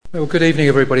Well, good evening,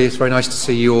 everybody. It's very nice to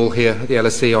see you all here at the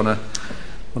LSE on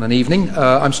an evening.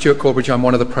 I'm Stuart Corbridge. I'm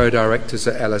one of the pro-directors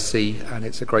at LSE, and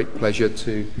it's a great pleasure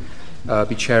to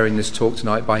be chairing this talk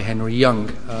tonight by Henry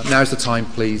Yeung. Now's the time,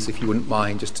 please, if you wouldn't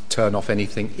mind, just to turn off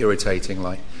anything irritating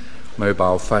like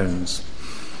mobile phones.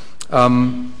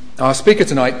 Our speaker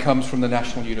tonight comes from the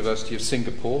National University of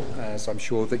Singapore, as I'm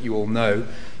sure that you all know.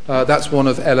 That's one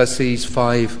of LSE's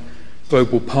 5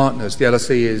 global partners. The LSE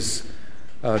is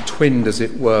twinned, as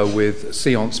it were, with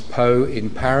Sciences Po in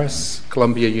Paris,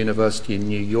 Columbia University in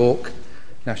New York,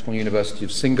 National University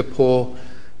of Singapore,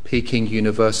 Peking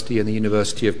University, and the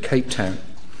University of Cape Town.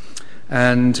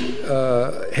 And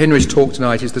Henry's talk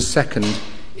tonight is the second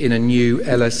in a new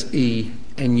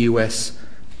LSE-NUS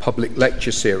public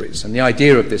lecture series. And the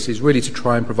idea of this is really to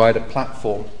try and provide a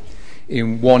platform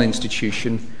in one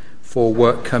institution for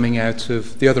work coming out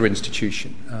of the other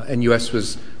institution. NUS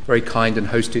was very kind and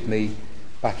hosted me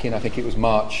back in, I think it was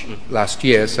March last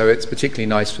year, so it's particularly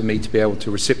nice for me to be able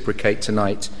to reciprocate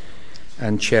tonight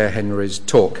and chair Henry's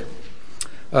talk.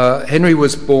 Henry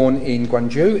was born in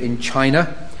Guangzhou in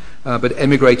China, but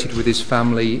emigrated with his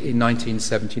family in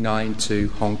 1979 to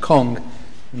Hong Kong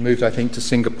and moved, I think, to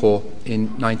Singapore in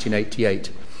 1988.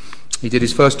 He did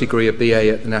his first degree, a BA,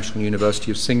 at the National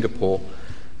University of Singapore,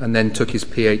 and then took his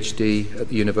Ph.D. at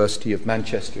the University of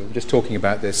Manchester. We're just talking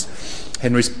about this.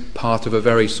 Henry's part of a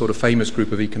very sort of famous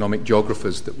group of economic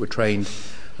geographers that were trained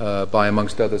by,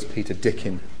 amongst others, Peter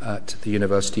Dickin at the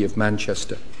University of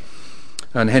Manchester.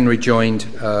 And Henry joined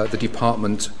the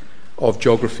Department of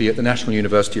Geography at the National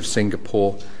University of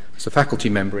Singapore as a faculty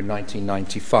member in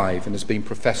 1995 and has been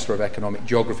Professor of Economic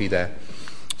Geography there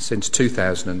since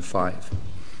 2005.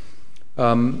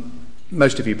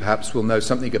 Most of you perhaps will know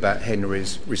something about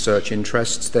Henry's research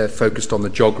interests. They're focused on the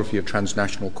geography of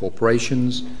transnational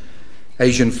corporations,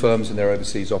 Asian firms and their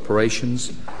overseas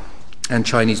operations, and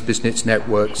Chinese business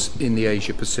networks in the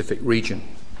Asia-Pacific region.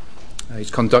 He's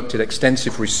conducted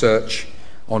extensive research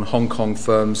on Hong Kong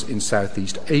firms in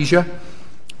Southeast Asia,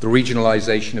 the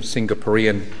regionalization of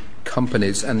Singaporean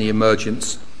companies, and the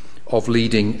emergence of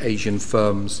leading Asian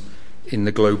firms in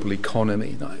the global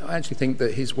economy. I actually think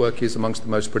that his work is amongst the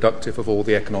most productive of all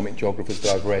the economic geographers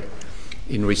that I've read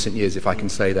in recent years, if I can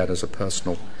say that as a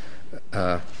personal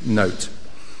note.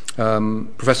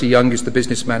 Professor Yeung is the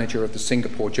business manager of the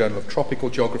Singapore Journal of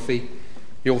Tropical Geography.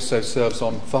 He also serves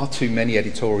on far too many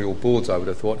editorial boards, I would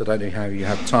have thought. I don't know how you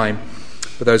have time.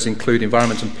 But those include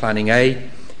Environment and Planning A,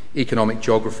 Economic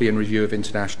Geography, and Review of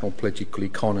International Political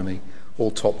Economy,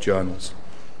 all top journals.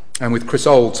 And with Chris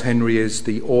Olds, Henry is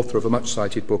the author of a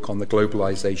much-cited book on the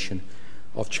globalization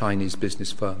of Chinese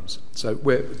business firms. So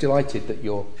we're delighted that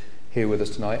you're here with us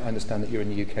tonight. I understand that you're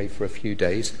in the UK for a few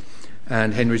days.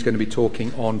 And Henry's going to be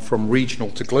talking on From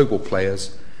Regional to Global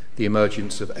Players, the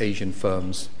Emergence of Asian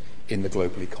Firms in the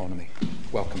Global Economy.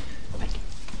 Welcome. Thank you.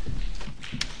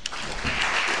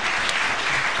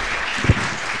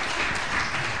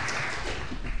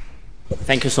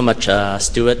 Thank you so much,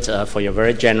 Stuart, for your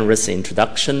very generous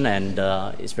introduction, and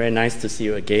it's very nice to see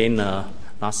you again.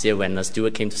 Last year when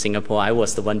Stuart came to Singapore, I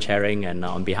was the one chairing and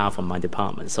on behalf of my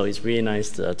department, so it's really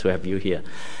nice to have you here.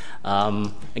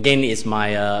 Again, it's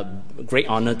my great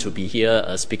honor to be here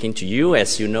speaking to you.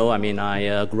 As you know,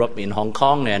 I grew up in Hong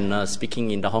Kong, and speaking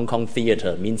in the Hong Kong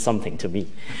theatre means something to me.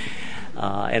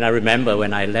 And I remember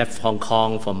when I left Hong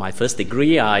Kong for my first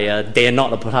degree, I dare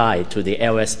not apply to the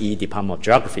LSE Department of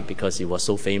Geography because it was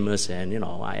so famous, and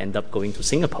I ended up going to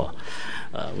Singapore,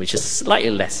 which is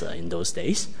slightly lesser in those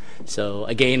days. So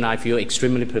again, I feel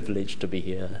extremely privileged to be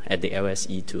here at the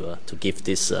LSE to give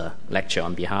this lecture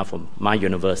on behalf of my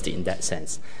university in that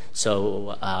sense.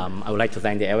 So I would like to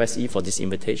thank the LSE for this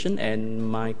invitation and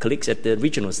my colleagues at the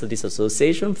Regional Studies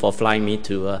Association for flying me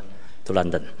to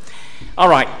London. All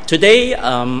right, today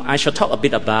I shall talk a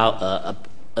bit about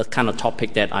a kind of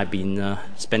topic that I've been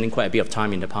spending quite a bit of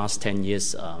time in the past 10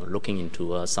 years looking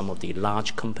into some of the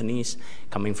large companies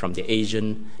coming from the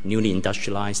Asian, newly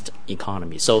industrialized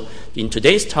economy. So in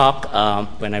today's talk,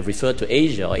 when I refer to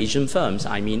Asia or Asian firms,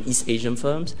 I mean East Asian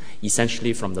firms,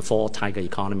 essentially from the 4 tiger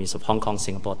economies of Hong Kong,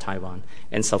 Singapore, Taiwan,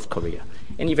 and South Korea.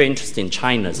 And if you're interested in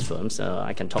China's firms,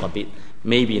 I can talk a bit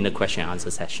maybe in the question and answer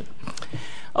session.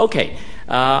 Okay,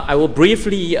 I will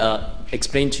briefly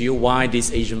explain to you why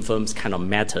these Asian firms kind of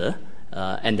matter,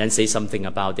 and then say something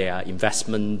about their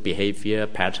investment behavior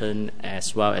pattern,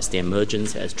 as well as the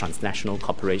emergence as transnational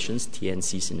corporations,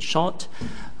 TNCs in short.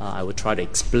 I will try to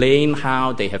explain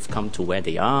how they have come to where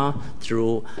they are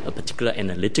through a particular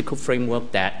analytical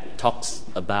framework that talks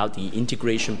about the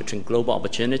integration between global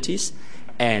opportunities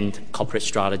and corporate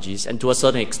strategies, and to a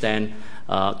certain extent,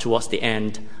 towards the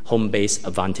end, home-based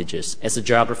advantages. As a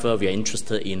geographer, we are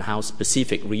interested in how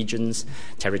specific regions,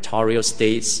 territorial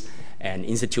states, and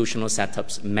institutional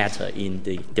setups matter in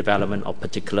the development of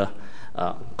particular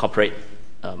corporate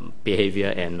behavior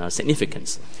and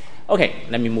significance. Okay,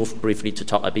 let me move briefly to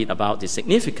talk a bit about the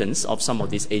significance of some of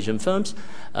these Asian firms.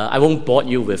 I won't bore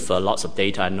you with lots of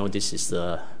data. I know this is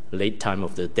the late time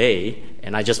of the day,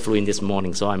 and I just flew in this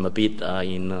morning, so I'm a bit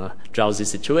in a drowsy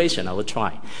situation. I will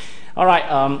try. All right,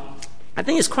 I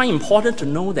think it's quite important to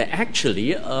know that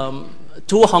actually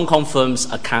 2 Hong Kong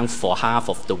firms account for half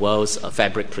of the world's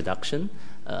fabric production.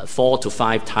 4 to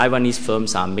 5 Taiwanese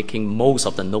firms are making most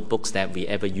of the notebooks that we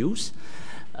ever use.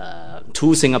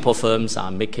 2 Singapore firms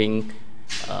are making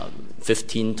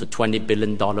 $15 to $20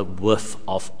 billion worth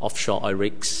of offshore oil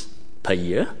rigs per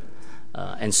year,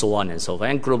 and so on and so forth.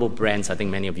 And global brands, I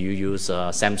think many of you use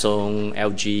Samsung,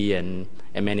 LG, and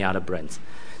many other brands.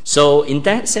 So in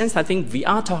that sense, I think we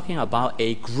are talking about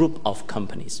a group of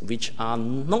companies which are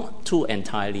not too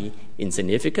entirely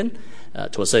insignificant,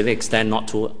 to a certain extent not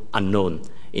too unknown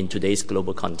in today's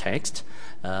global context.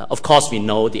 Of course, we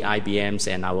know the IBMs,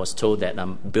 and I was told that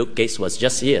Bill Gates was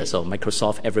just here, so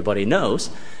Microsoft everybody knows.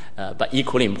 But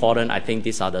equally important, I think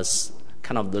these are the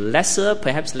kind of the lesser,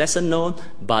 perhaps lesser known,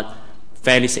 but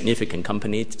fairly significant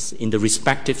companies in the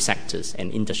respective sectors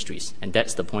and industries. And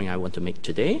that's the point I want to make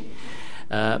today.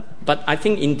 But I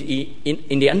think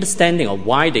in the understanding of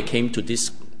why they came to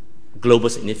this global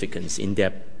significance in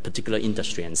their particular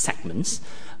industry and segments,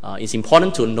 it's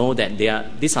important to know that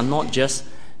these are not just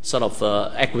sort of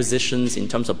acquisitions in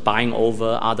terms of buying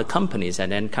over other companies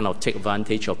and then kind of take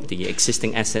advantage of the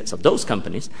existing assets of those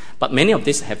companies, but many of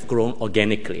these have grown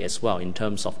organically as well in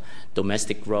terms of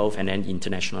domestic growth and then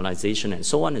internationalization and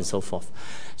so on and so forth.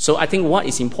 So I think what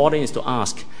is important is to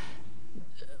ask,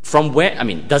 from where, I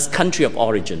mean, does country of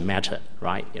origin matter,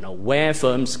 right? You know, where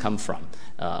firms come from,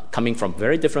 coming from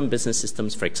very different business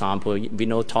systems. For example, we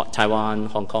know Taiwan,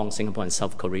 Hong Kong, Singapore, and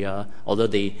South Korea, although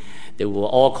they were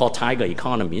all called tiger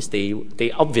economies,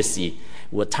 they obviously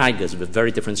were tigers with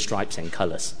very different stripes and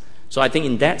colors. So I think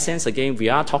in that sense, again, we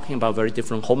are talking about very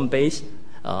different home-based,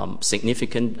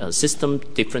 significant system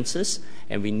differences,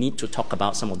 and we need to talk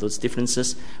about some of those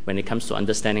differences when it comes to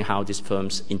understanding how these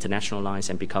firms internationalize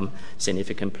and become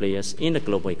significant players in the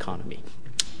global economy.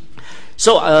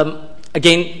 So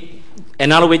again,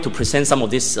 another way to present some of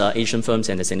these Asian firms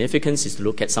and their significance is to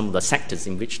look at some of the sectors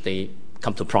in which they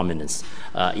come to prominence.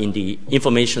 In the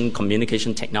information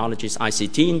communication technologies,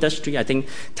 ICT industry, I think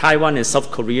Taiwan and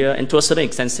South Korea, and to a certain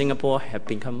extent Singapore, have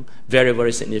become very,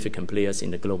 very significant players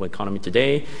in the global economy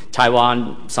today.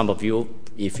 Taiwan, some of you,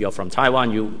 if you're from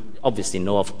Taiwan, you obviously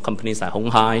know of companies like Hong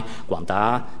Hai,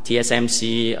 Guangda,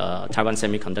 TSMC, Taiwan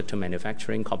Semiconductor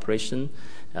Manufacturing Corporation,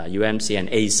 UMC, and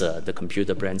Acer, the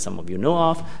computer brand some of you know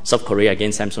of. South Korea,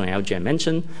 again, Samsung and LG I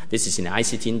mentioned. This is in the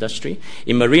ICT industry.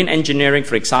 In marine engineering,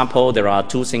 for example, there are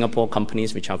 2 Singapore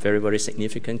companies which are very, very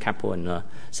significant, Keppel and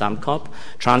Samcorp.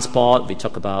 Transport, we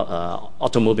talk about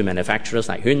automobile manufacturers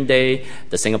like Hyundai,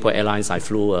 the Singapore Airlines I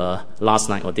flew last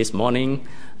night or this morning,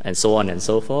 and so on and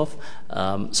so forth.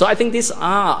 So I think these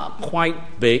are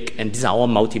quite big, and these are all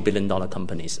multi-billion-dollar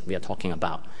companies we are talking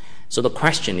about. So the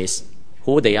question is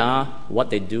who they are,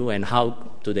 what they do, and how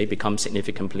do they become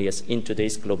significant players in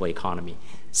today's global economy.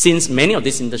 Since many of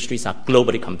these industries are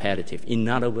globally competitive, in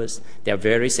other words, they are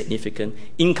very significant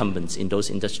incumbents in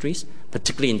those industries,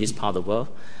 particularly in this part of the world,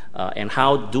 and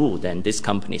how do then these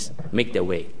companies make their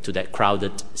way to that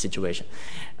crowded situation?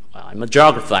 Well, I'm a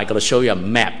geographer, I got to show you a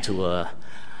map to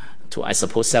I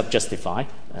suppose, self-justify.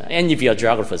 And if you're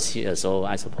geographers here, so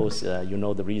I suppose you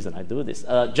know the reason I do this.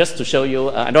 Just to show you,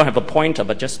 I don't have a pointer,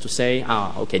 but just to say,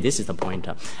 okay, this is the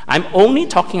pointer. I'm only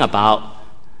talking about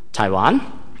Taiwan,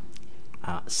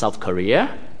 South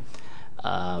Korea.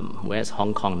 Where's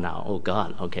Hong Kong now? Oh,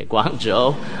 God. Okay,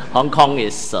 Guangzhou. Hong Kong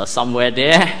is somewhere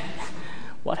there.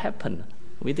 What happened?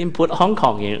 We didn't put Hong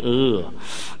Kong in.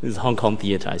 This is Hong Kong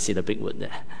Theatre. I see the big word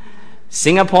there.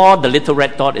 Singapore, the little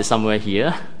red dot is somewhere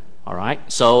here. All right.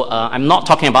 So I'm not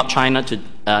talking about China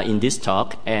in this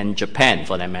talk, and Japan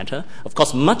for that matter. Of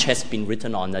course, much has been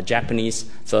written on the Japanese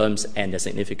firms and their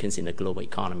significance in the global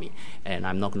economy, and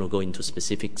I'm not going to go into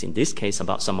specifics in this case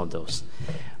about some of those.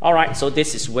 All right. So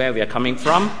this is where we are coming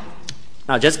from.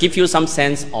 Now, just give you some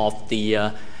sense of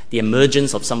the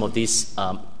emergence of some of these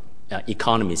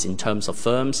economies in terms of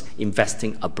firms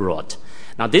investing abroad.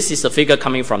 Now, this is a figure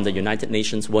coming from the United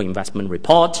Nations World Investment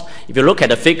Report. If you look at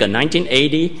the figure,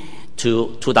 1980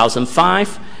 to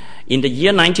 2005, in the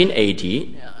year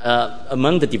 1980,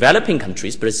 among the developing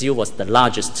countries, Brazil was the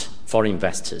largest foreign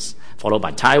investors, followed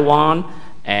by Taiwan,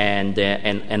 and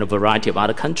a variety of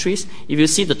other countries. If you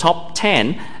see the top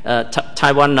 10,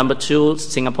 Taiwan number 2,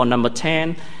 Singapore number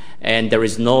 10, and there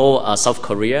is no South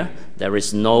Korea, there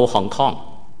is no Hong Kong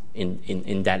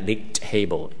in that league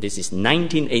table. This is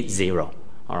 1980.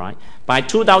 All right. By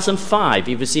 2005,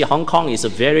 if you see, Hong Kong is a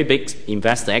very big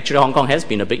investor. Actually, Hong Kong has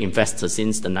been a big investor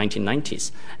since the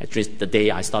 1990s. Actually, the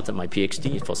day I started my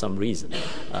Ph.D. for some reason,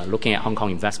 looking at Hong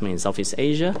Kong investment in Southeast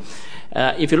Asia.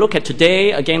 If you look at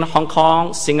today, again, Hong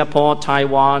Kong, Singapore,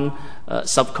 Taiwan,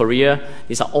 South Korea,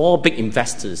 these are all big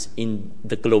investors in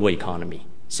the global economy.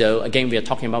 So again, we are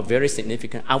talking about very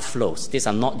significant outflows. These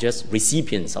are not just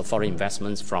recipients of foreign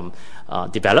investments from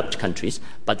developed countries,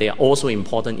 but they are also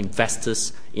important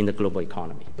investors in the global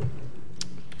economy.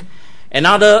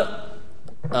 Another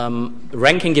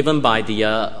ranking given by the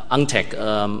UNCTAD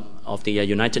of the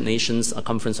United Nations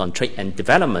Conference on Trade and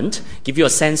Development give you a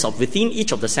sense of within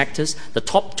each of the sectors, the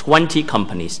top 20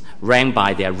 companies ranked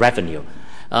by their revenue.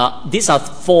 These are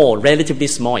 4 relatively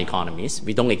small economies.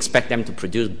 We don't expect them to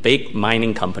produce big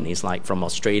mining companies like from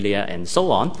Australia and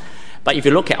so on. But if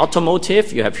you look at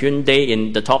automotive, you have Hyundai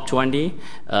in the top 20.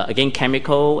 Again,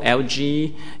 chemical,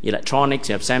 LG, electronics,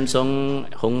 you have Samsung,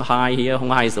 Honghai here.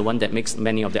 Honghai is the one that makes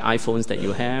many of the iPhones that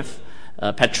you have.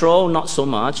 Petrol, not so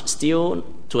much. Steel,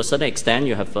 to a certain extent,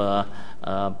 you have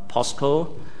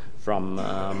POSCO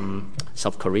from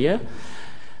South Korea.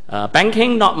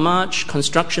 Banking, not much.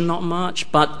 Construction, not much.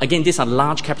 But again, these are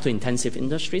large capital-intensive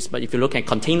industries. But if you look at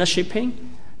container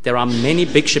shipping, there are many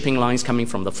big shipping lines coming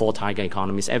from the 4 tiger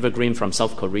economies. Evergreen from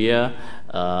South Korea.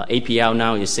 APL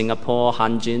now is Singapore.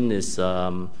 Hanjin is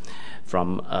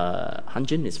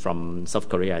from South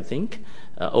Korea, I think.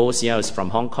 OCL is from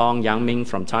Hong Kong. Yangming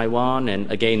from Taiwan.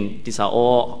 And again, these are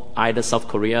all either South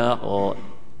Korea or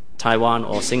Taiwan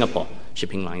or Singapore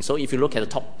shipping lines. So if you look at the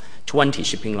top 20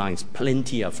 shipping lines,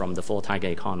 plenty are from the 4 tiger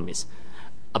economies.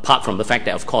 Apart from the fact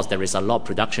that, of course, there is a lot of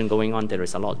production going on, there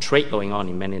is a lot of trade going on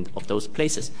in many of those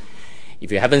places.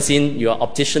 If you haven't seen your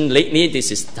optician lately,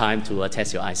 this is time to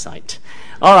test your eyesight.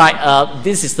 All right,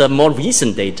 this is the more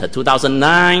recent data,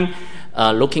 2009,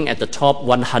 looking at the top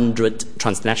 100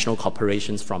 transnational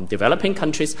corporations from developing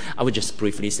countries. I would just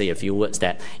briefly say a few words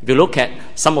that if you look at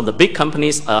some of the big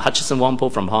companies, Hutchison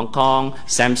Whampoa from Hong Kong,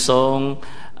 Samsung,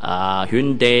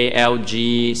 Hyundai,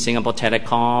 LG, Singapore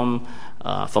Telecom,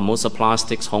 Formosa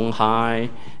Plastics, Honghai,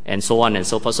 and so on and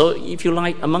so forth. So if you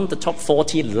like, among the top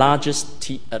 40 largest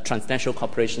transnational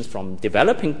corporations from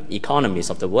developing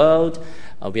economies of the world,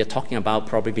 we are talking about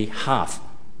probably half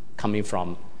coming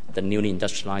from the newly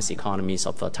industrialized economies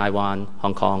of Taiwan,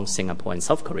 Hong Kong, Singapore, and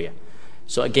South Korea.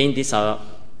 So again, these are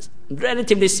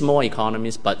relatively small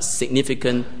economies, but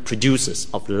significant producers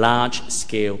of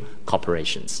large-scale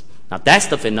corporations. Now, that's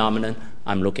the phenomenon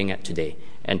I'm looking at today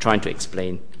and trying to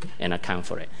explain and account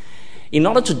for it. In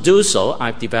order to do so,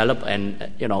 I've developed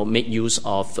and make use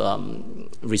of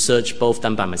research both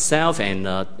done by myself and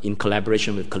in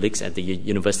collaboration with colleagues at the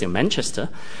University of Manchester,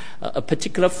 a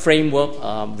particular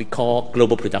framework we call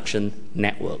global production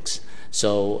networks.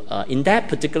 So in that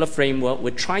particular framework,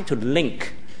 we try to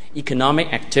link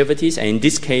economic activities, and in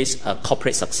this case,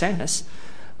 corporate success,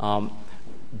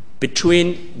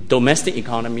 between domestic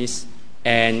economies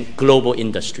and global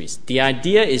industries. The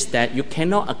idea is that you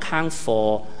cannot account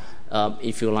for,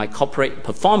 if you like, corporate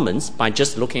performance by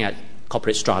just looking at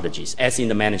corporate strategies, as in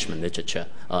the management literature,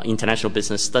 international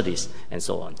business studies, and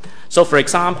so on. So, for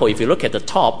example, if you look at the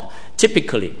top,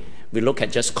 typically we look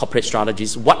at just corporate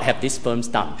strategies. What have these firms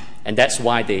done? And that's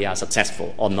why they are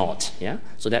successful or not. Yeah.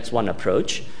 So that's one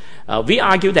approach. We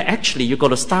argue that actually you've got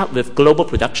to start with global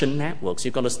production networks.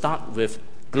 You've got to start with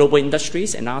global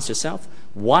industries and ask yourself,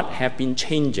 what have been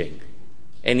changing?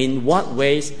 And in what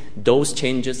ways those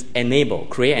changes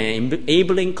create an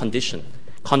enabling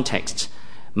context,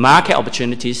 market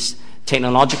opportunities,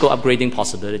 technological upgrading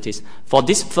possibilities for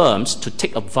these firms to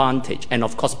take advantage and,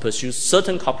 of course, pursue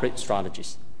certain corporate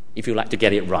strategies, if you like to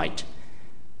get it right.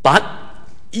 But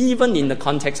even in the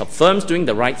context of firms doing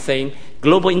the right thing,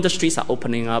 global industries are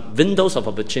opening up, windows of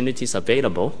opportunities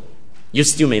available, you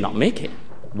still may not make it.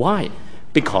 Why?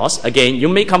 Because, again, you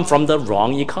may come from the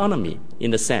wrong economy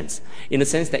in a sense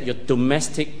that your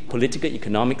domestic political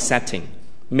economic setting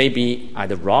may be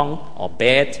either wrong or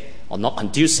bad or not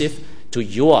conducive to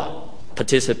your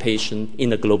participation in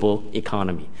the global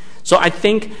economy. So I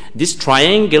think this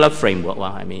triangular framework,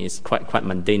 it's quite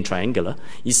mundane triangular,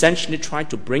 essentially try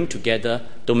to bring together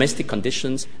domestic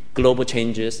conditions, global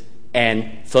changes,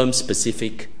 and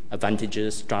firm-specific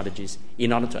advantages, strategies,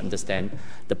 in order to understand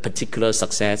the particular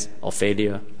success or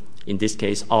failure, in this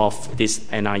case, of these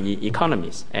NIE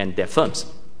economies and their firms.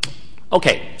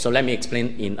 Okay, so let me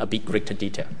explain in a bit greater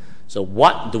detail. So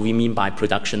what do we mean by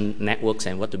production networks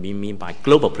and what do we mean by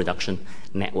global production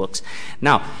networks?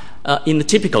 Now, in the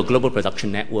typical global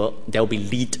production network, there will be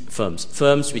lead firms,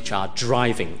 firms which are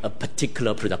driving a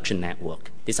particular production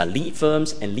network. These are lead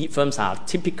firms, and lead firms are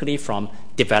typically from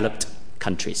developed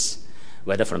countries,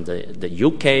 whether from the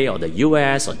UK or the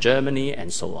US or Germany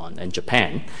and so on, and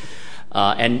Japan.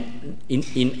 And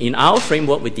in our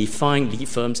framework, we define lead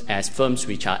firms as firms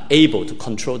which are able to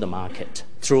control the market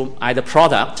through either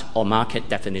product or market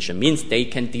definition, means they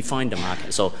can define the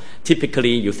market. So typically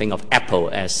you think of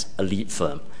Apple as a lead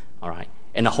firm, all right?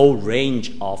 And a whole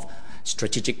range of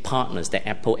strategic partners that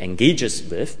Apple engages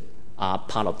with are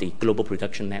part of the global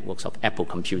production networks of Apple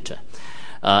Computer.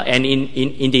 And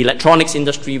in the electronics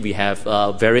industry, we have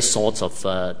various sorts of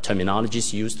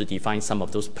terminologies used to define some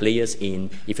of those players in,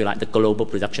 if you like, the global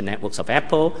production networks of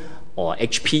Apple or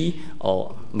HP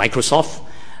or Microsoft,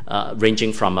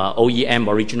 ranging from OEM,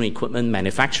 original equipment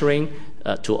manufacturing,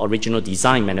 to original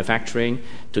design manufacturing,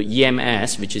 to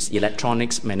EMS, which is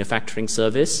electronics manufacturing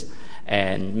service.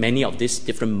 And many of these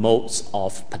different modes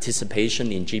of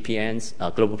participation in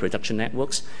GPNs, global production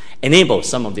networks, enable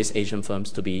some of these Asian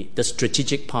firms to be the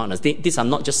strategic partners. These are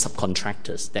not just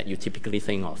subcontractors that you typically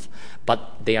think of,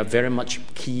 but they are very much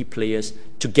key players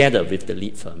together with the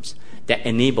lead firms that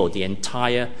enable the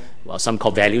entire, well, some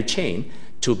call value chain,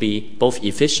 to be both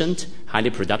efficient,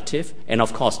 highly productive, and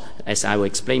of course, as I will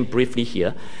explain briefly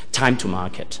here, time to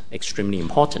market, extremely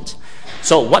important.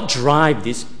 So what drive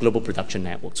these global production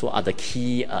networks? What are the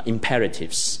key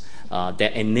imperatives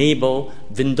that enable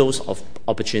windows of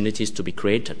opportunities to be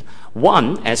created?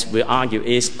 One, as we argue,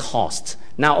 is cost.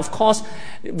 Now, of course,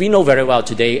 we know very well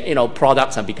today,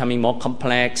 products are becoming more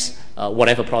complex,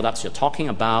 whatever products you're talking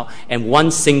about, and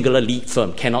one singular lead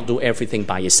firm cannot do everything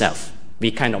by itself. We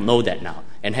kind of know that now.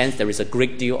 And hence, there is a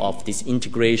great deal of this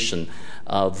integration,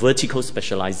 vertical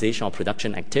specialization of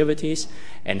production activities,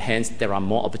 and hence there are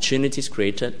more opportunities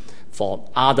created for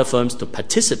other firms to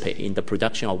participate in the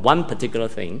production of one particular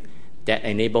thing that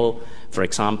enable, for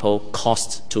example,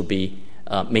 cost to be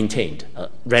maintained,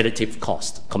 relative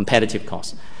cost, competitive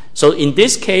cost. So in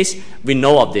this case, we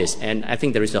know of this, and I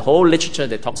think there is a whole literature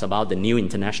that talks about the new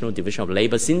International Division of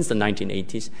Labor since the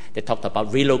 1980s that talked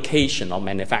about relocation of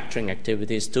manufacturing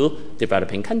activities to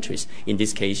developing countries, in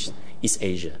this case, East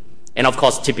Asia. And of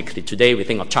course, typically today we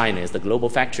think of China as the global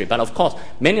factory, but of course,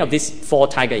 many of these four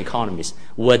tiger economies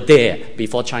were there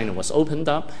before China was opened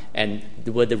up and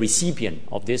were the recipient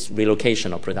of this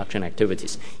relocation of production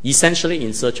activities, essentially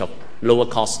in search of lower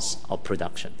costs of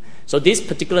production. So this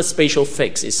particular spatial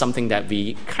fix is something that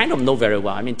we kind of know very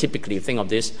well. I mean, typically you think of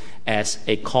this as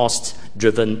a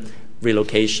cost-driven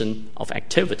relocation of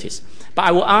activities. But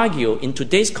I will argue in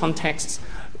today's context,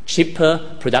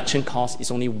 cheaper production cost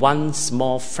is only one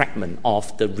small fragment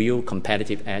of the real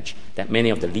competitive edge that many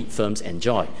of the lead firms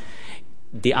enjoy.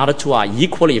 The other two are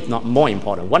equally, if not more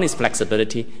important. One is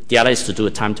flexibility, the other is to do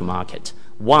a time to market.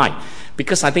 Why?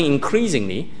 Because I think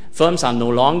increasingly, firms are no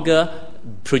longer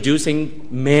producing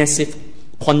massive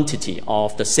quantity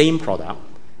of the same product,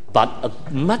 but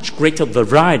a much greater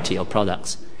variety of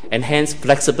products, and hence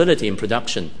flexibility in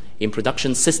production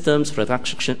systems,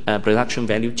 production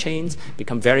value chains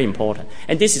become very important.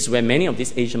 And this is where many of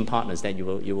these Asian partners that you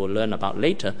will learn about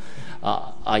later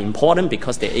are important,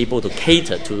 because they're able to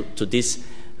cater to this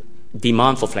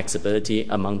demand for flexibility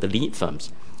among the lead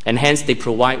firms. And hence they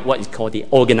provide what is called the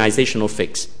organizational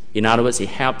fix. In other words, it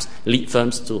helps lead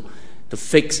firms to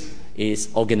fix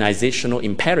its organizational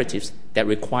imperatives that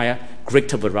require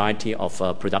greater variety of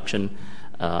production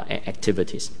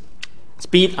activities.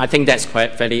 Speed, I think that's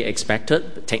quite fairly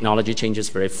expected. Technology changes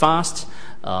very fast.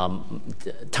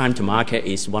 Time to market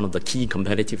is one of the key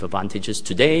competitive advantages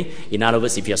today. In other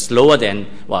words, if you're slower than,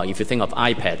 well, if you think of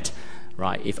iPad,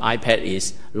 right? If iPad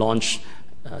is launched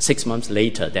 6 months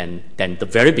later than the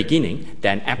very beginning,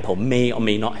 then Apple may or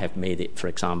may not have made it, for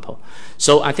example.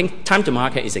 So I think time to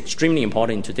market is extremely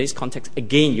important in today's context.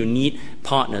 Again, you need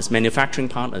partners, manufacturing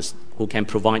partners, who can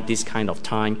provide this kind of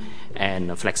time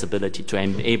and flexibility to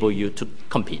enable you to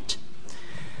compete.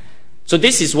 So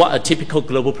this is what a typical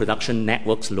global production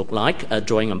networks look like,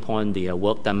 drawing upon the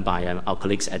work done by our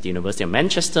colleagues at the University of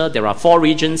Manchester. There are 4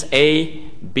 regions, A,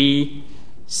 B,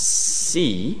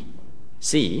 C,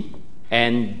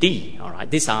 and D. All right,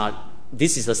 this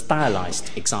is a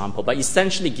stylized example, but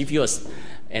essentially give you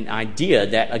an idea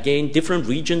that, again, different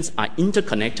regions are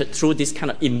interconnected through this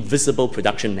kind of invisible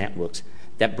production networks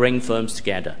that bring firms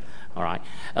together. All right.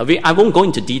 I won't go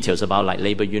into details about like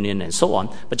labor union and so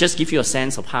on, but just give you a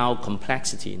sense of how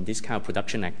complexity in this kind of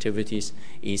production activities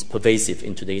is pervasive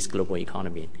in today's global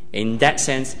economy. In that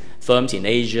sense, firms in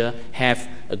Asia have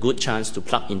a good chance to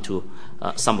plug into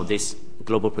some of these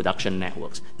global production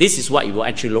networks. This is what it will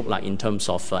actually look like in terms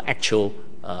of actual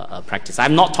practice.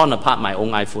 I've not torn apart my own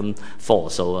iPhone 4,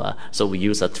 so we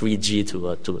use a 3G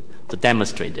to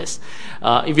demonstrate this.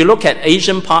 If you look at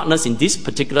Asian partners in this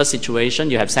particular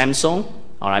situation, you have Samsung,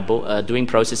 all right, doing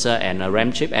processor and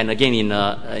RAM chip, and again in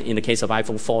the case of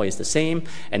iPhone 4 is the same,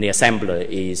 and the assembler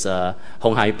is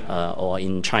Honghai, or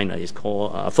in China is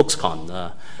called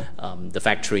Foxconn, the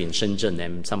factory in Shenzhen,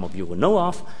 and some of you will know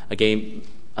of. Again,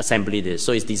 assembly this.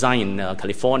 So it's designed in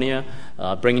California,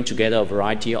 bringing together a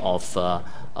variety of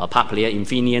part player.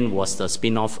 Infineon was the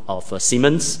spin-off of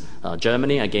Siemens,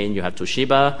 Germany. Again, you have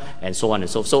Toshiba, and so on and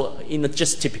so forth. So in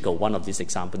just typical one of these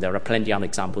examples, there are plenty other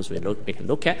examples we can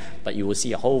look at, but you will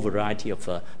see a whole variety of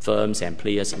firms and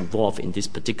players involved in this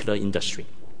particular industry.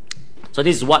 So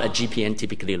this is what a GPN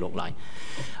typically look like.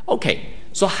 Okay,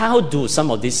 so how do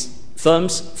some of these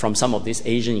firms from some of these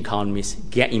Asian economies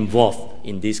get involved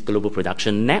in these global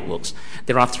production networks?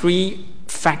 There are three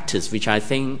factors which I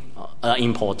think are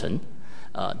important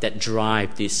that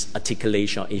drive this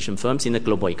articulation of Asian firms in the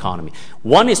global economy.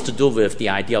 One is to do with the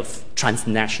idea of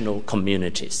transnational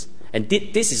communities. And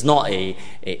this is not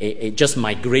just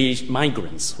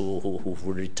migrants who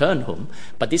return home,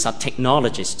 but these are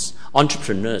technologists,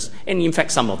 entrepreneurs, and in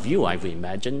fact, some of you, I would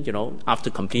imagine, after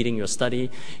completing your study,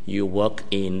 you work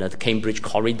in the Cambridge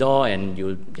corridor, and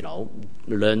you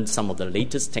learn some of the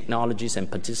latest technologies and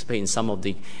participate in some of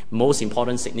the most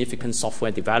important, significant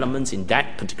software developments in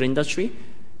that particular industry.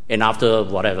 And after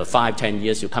 5-10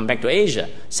 years, you come back to Asia,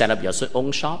 set up your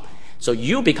own shop. So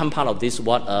you become part of this,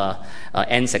 what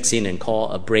Anne Saxenian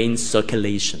called a brain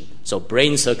circulation. So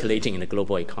brain circulating in the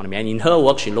global economy. And in her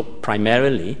work, she looked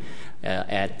primarily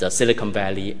at Silicon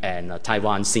Valley and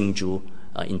Taiwan Hsinchu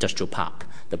Industrial Park.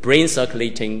 The brain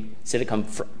circulating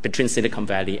between Silicon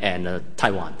Valley and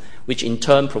Taiwan, which in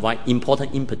turn provide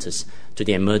important impetus to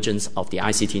the emergence of the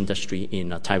ICT industry in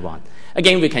Taiwan.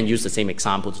 Again, we can use the same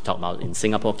example to talk about in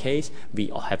Singapore case.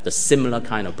 We have the similar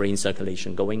kind of brain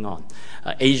circulation going on.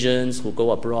 Asians who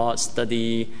go abroad,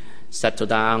 study, settle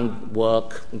down,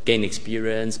 work, gain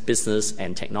experience, business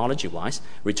and technology-wise,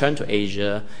 return to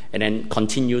Asia, and then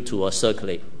continue to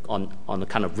circulate on a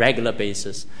kind of regular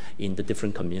basis in the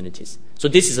different communities. So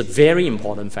this is a very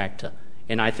important factor,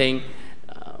 and I think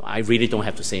I really don't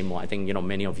have to say more. I think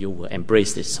many of you will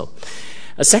embrace this. So,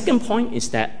 a second point is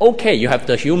that you have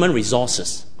the human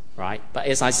resources, right? But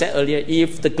as I said earlier,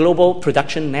 if the global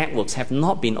production networks have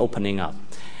not been opening up,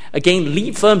 again,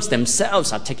 lead firms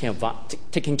themselves are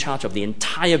taking charge of the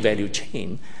entire value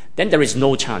chain, then there is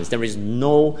no chance, there is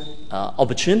no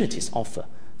opportunities offered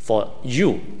for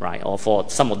you, right, or for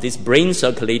some of this brain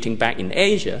circulating back in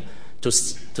Asia to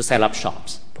set up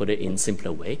shops, put it in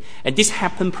simpler way. And this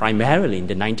happened primarily in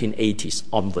the 1980s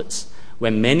onwards,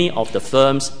 when many of the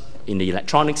firms in the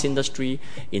electronics industry,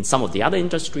 in some of the other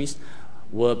industries,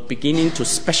 were beginning to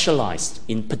specialize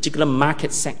in particular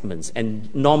market segments,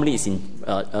 and normally it's in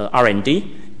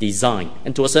R&D, design,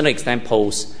 and to a certain extent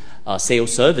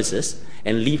post-sales services,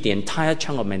 and leave the entire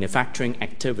chunk of manufacturing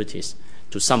activities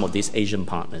to some of these Asian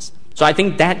partners. So I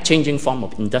think that changing form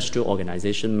of industrial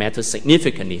organization matters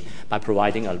significantly by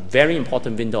providing a very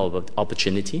important window of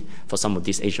opportunity for some of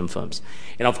these Asian firms.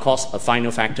 And of course, a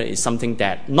final factor is something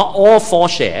that not all four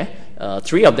share.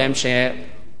 Three of them share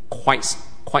quite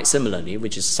similarly,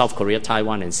 which is South Korea,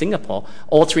 Taiwan, and Singapore.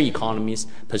 All three economies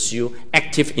pursue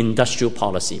active industrial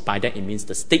policy. By that, it means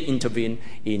the state intervene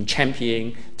in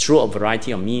championing through a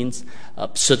variety of means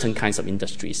certain kinds of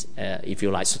industries, if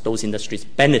you like. So those industries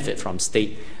benefit from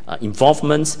state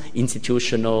involvement,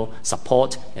 institutional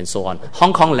support, and so on.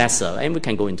 Hong Kong lesser, and we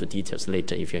can go into details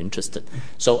later if you're interested.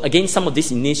 So again, some of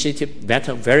these initiatives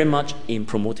matter very much in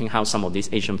promoting how some of these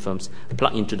Asian firms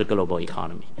plug into the global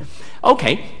economy.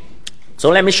 Okay. So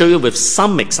let me show you with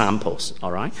some examples,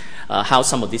 all right, how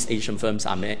some of these Asian firms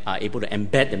are able to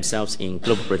embed themselves in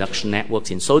global production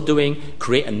networks. In so doing,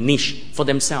 create a niche for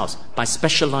themselves by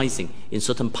specializing in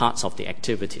certain parts of the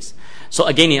activities. So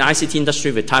again, in ICT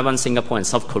industry with Taiwan, Singapore, and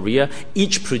South Korea,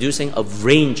 each producing a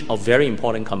range of very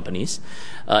important companies.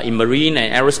 In marine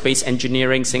and aerospace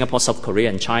engineering, Singapore, South Korea,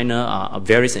 and China are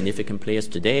very significant players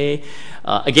today.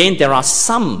 Again, there are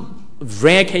some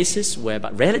rare cases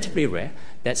but relatively rare,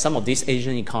 that some of these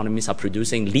Asian economies are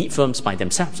producing lead firms by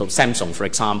themselves. So Samsung, for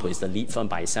example, is the lead firm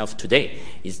by itself today.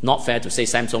 It's not fair to say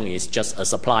Samsung is just a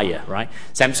supplier, right?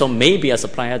 Samsung may be a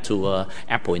supplier to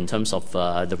Apple in terms of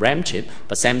the RAM chip,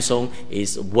 but Samsung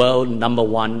is world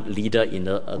 #1 leader in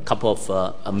a couple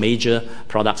of major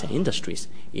products and industries,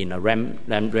 in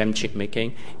RAM chip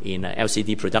making, in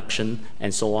LCD production,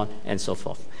 and so on and so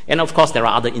forth. And of course, there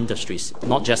are other industries,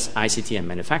 not just ICT and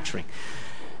manufacturing.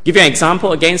 Give you an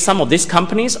example, again, some of these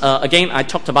companies, again, I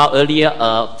talked about earlier,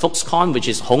 Foxconn, which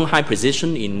is Hong High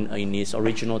Precision in its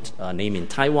original name in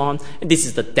Taiwan. And this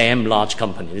is the damn large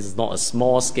company. This is not a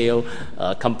small-scale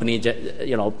company,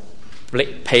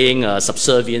 paying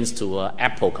subservience to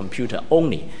Apple computer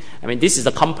only. I mean, this is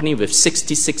a company with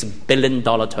 $66 billion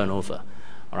turnover,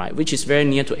 all right, which is very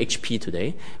near to HP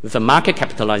today, with a market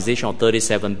capitalization of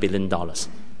 $37 billion.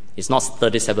 It's not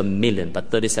 37 million,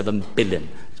 but 37 billion.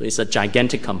 So it's a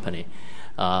gigantic company.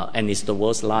 And it's the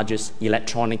world's largest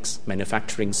electronics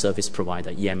manufacturing service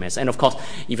provider, EMS. And of course,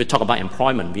 if you talk about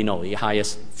employment, we know it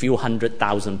hires few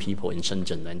 100,000 people in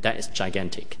Shenzhen, and that is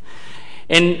gigantic.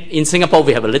 And in Singapore,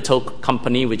 we have a little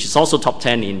company which is also top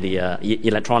 10 in the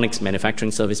electronics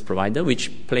manufacturing service provider,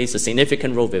 which plays a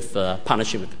significant role with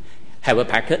partnership with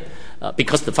Hewlett-Packard,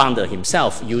 because the founder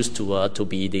himself used to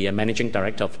be the managing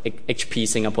director of HP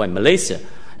Singapore and Malaysia.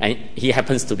 And he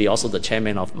happens to be also the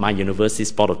chairman of my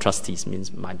university's board of trustees,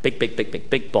 means my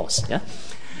big boss. Yeah?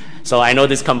 So I know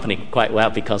this company quite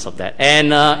well because of that.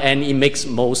 And it makes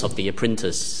most of the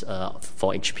printers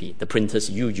for HP, the printers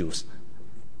you use.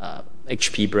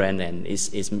 HP brand, and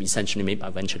is essentially made by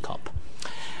Venture Corp.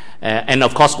 And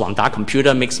of course, Guangda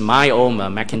Computer makes my own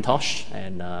Macintosh,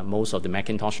 and most of the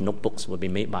Macintosh notebooks will be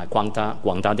made by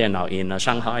Guangda. They're now in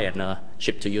Shanghai and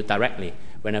shipped to you directly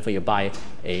whenever you buy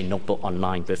a notebook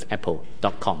online with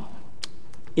Apple.com.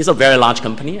 It's a very large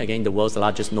company, again, the world's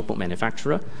largest notebook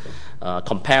manufacturer.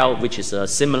 Compare, which is a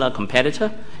similar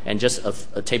competitor, and just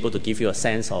a table to give you a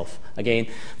sense of, again,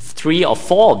 3 or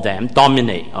 4 of them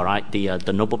dominate, all right,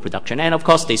 the notebook production. And of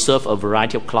course, they serve a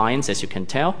variety of clients, as you can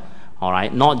tell. All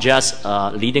right, not just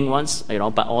leading ones,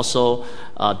 but also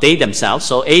they themselves.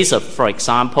 So Acer, for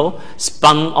example,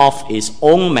 spun off its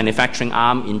own manufacturing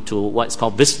arm into what's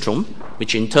called Vistron,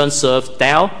 which in turn served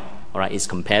Dell, all right, its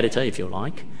competitor, if you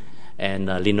like, and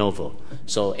Lenovo.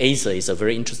 So Acer is a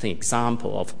very interesting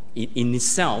example of, in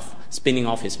itself, spinning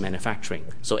off its manufacturing.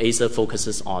 So Acer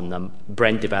focuses on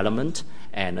brand development,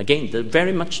 and again,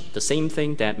 very much the same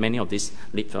thing that many of these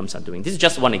lead firms are doing. This is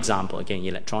just one example, again,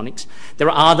 electronics. There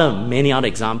are many other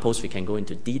examples, we can go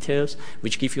into details,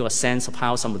 which give you a sense of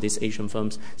how some of these Asian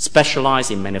firms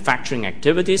specialize in manufacturing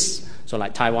activities. So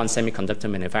like Taiwan Semiconductor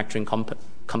Manufacturing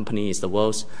Company is the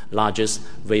world's largest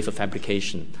wafer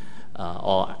fabrication,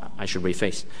 or I should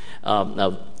rephrase,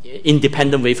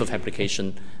 independent wafer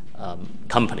fabrication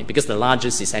company, because the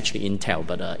largest is actually Intel,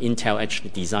 but Intel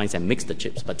actually designs and makes the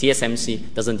chips, but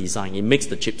TSMC doesn't design, it makes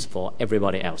the chips for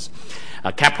everybody else.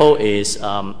 Capo is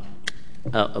a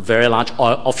very large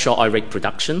offshore oil rig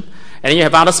production. And then you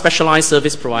have other specialized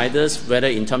service providers, whether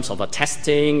in terms of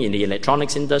testing in the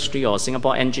electronics industry or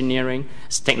Singapore engineering,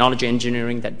 technology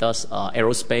engineering that does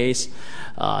aerospace.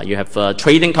 You have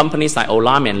trading companies like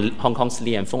Olam and Hong Kong's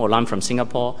Li & Fung, Olam from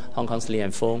Singapore, Hong Kong's Li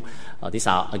 & Fung. These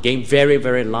are, again, very,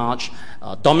 very large,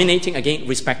 dominating, again,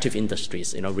 respective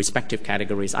industries, respective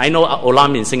categories. I know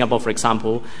Olam in Singapore, for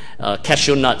example,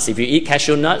 cashew nuts. If you eat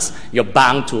cashew nuts, you're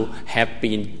bound to have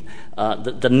been,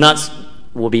 the nuts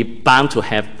will be bound to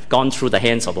have gone through the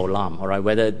hands of Olam, all right,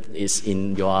 whether it's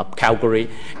in your Cadbury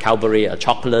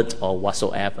chocolate or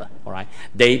whatsoever, all right.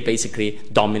 They basically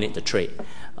dominate the trade.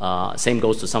 Same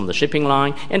goes to some of the shipping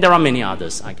line, and there are many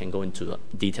others. I can go into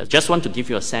details. Just want to give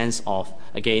you a sense of,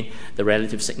 again, the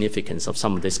relative significance of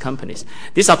some of these companies.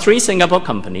 These are 3 Singapore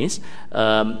companies. 2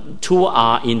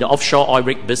 are in the offshore oil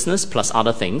rig business, plus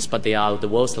other things, but they are the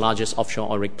world's largest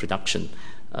offshore oil rig production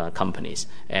companies,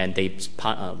 and they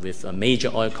partner with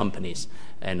major oil companies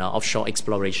and offshore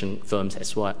exploration firms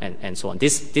as well, and so on.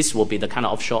 This will be the kind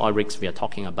of offshore oil rigs we are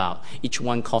talking about, each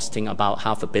one costing about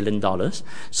 $500 million.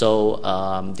 So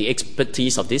the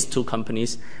expertise of these 2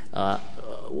 companies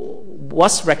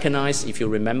was recognized, if you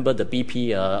remember, the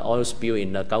BP oil spill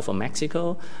in the Gulf of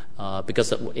Mexico,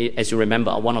 because as you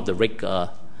remember, one of the rig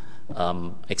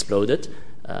exploded.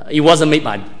 It wasn't made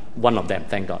by one of them,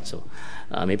 thank God. So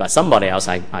made by somebody else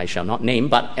I shall not name.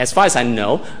 But as far as I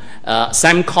know,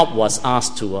 Sembcorp was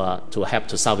asked to help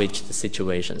to salvage the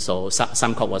situation. So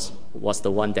Sembcorp was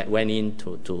the one that went in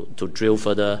to drill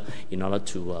further in order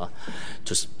to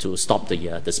stop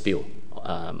the spill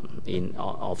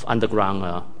of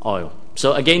underground oil.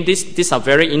 So again, these are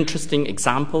very interesting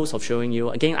examples of showing you,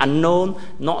 again, unknown,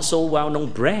 not so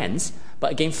well-known brands,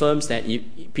 but again, firms that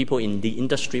people in the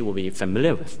industry will be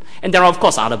familiar with. And there are, of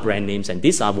course, other brand names, and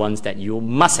these are ones that you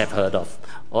must have heard of,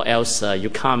 or else you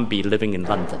can't be living in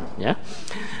London. Yeah.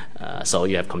 So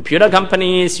you have computer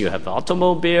companies, you have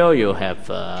automobile, you have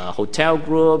hotel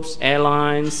groups,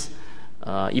 airlines,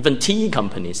 even tea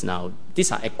companies now.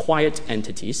 These are acquired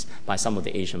entities by some of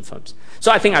the Asian firms.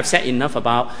 So I think I've said enough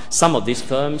about some of these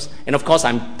firms. And of course,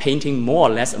 I'm painting more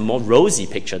or less a more rosy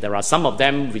picture. There are some of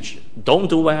them which don't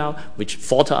do well, which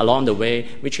falter along the way,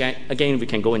 which, again, we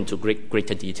can go into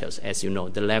greater details, as you know,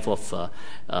 the level of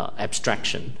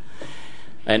abstraction.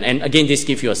 And again, this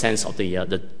gives you a sense of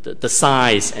the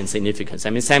size and significance.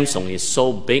 I mean, Samsung is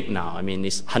so big now. I mean,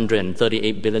 it's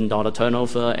 $138 billion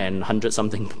turnover and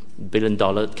 $100-something billion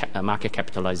market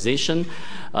capitalization.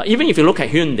 Even if you look at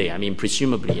Hyundai, I mean,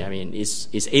 presumably, I mean, it's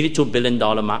 $82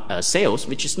 billion sales,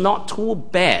 which is not too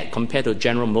bad compared to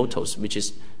General Motors, which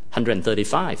is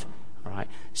 135. All right.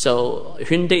 So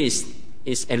Hyundai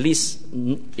is at least,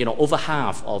 over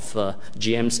half of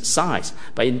GM's size.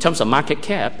 But in terms of market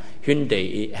cap,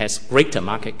 Hyundai has greater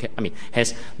market cap. I mean,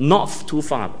 has not too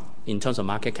far in terms of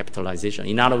market capitalization.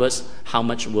 In other words, how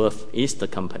much worth is the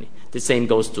company? The same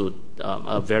goes to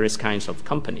various kinds of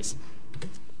companies.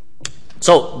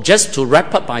 So just to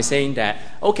wrap up by saying that,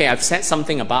 okay, I've said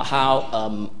something about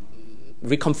how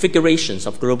reconfigurations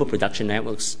of global production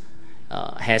networks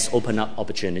has opened up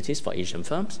opportunities for Asian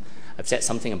firms. I've said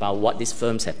something about what these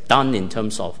firms have done in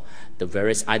terms of the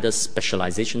various either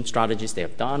specialization strategies they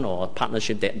have done or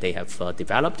partnership that they have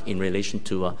developed in relation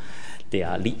to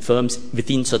their lead firms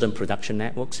within certain production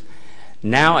networks.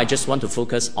 Now I just want to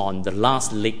focus on the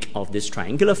last leg of this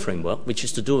triangular framework, which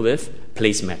is to do with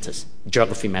place matters,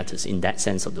 geography matters in that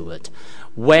sense of the word.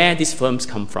 Where these firms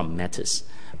come from matters,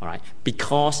 all right?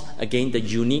 Because, again, the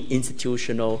unique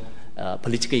institutional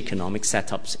political economic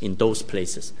setups in those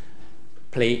places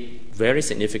play very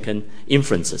significant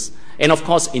influences. And of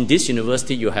course, in this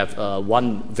university, you have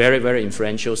one very, very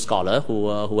influential scholar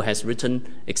who has written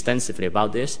extensively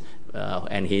about this,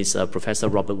 and he's Professor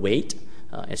Robert Wade,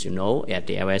 as you know, at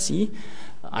the LSE.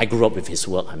 I grew up with his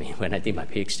work, I mean, when I did my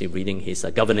Ph.D. reading his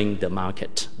Governing the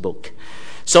Market book.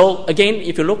 So again,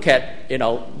 if you look at,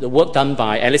 the work done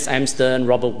by Alice Amsden,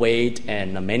 Robert Wade,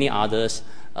 and many others,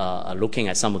 looking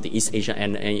at some of the East Asia,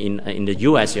 and in the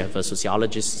US, you have a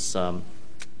sociologist,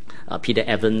 Peter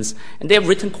Evans, and they have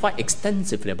written quite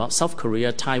extensively about South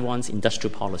Korea, Taiwan's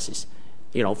industrial policies,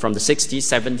 from the 60s,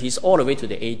 70s, all the way to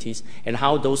the 80s, and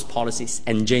how those policies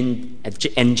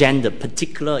engender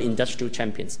particular industrial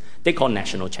champions. They call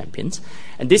national champions.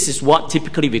 And this is what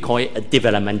typically we call it a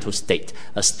developmental state,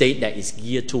 a state that is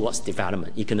geared towards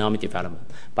development, economic development,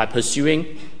 by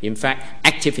pursuing, in fact,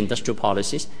 active industrial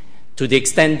policies to the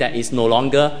extent that it's no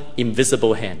longer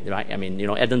invisible hand, right? I mean,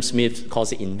 Adam Smith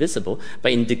calls it invisible,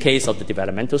 but in the case of the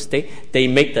developmental state, they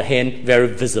make the hand very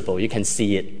visible. You can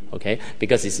see it, okay?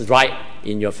 Because it's right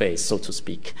in your face, so to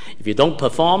speak. If you don't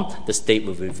perform, the state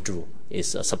will withdraw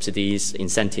its subsidies,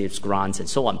 incentives, grants, and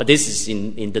so on. But this is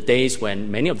in the days when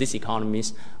many of these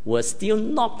economies were still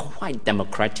not quite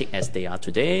democratic as they are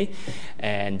today,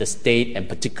 and the state and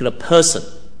particular person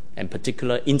and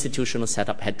particular institutional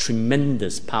setup had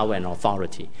tremendous power and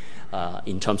authority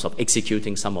in terms of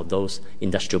executing some of those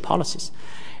industrial policies.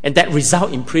 And that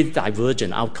result in pretty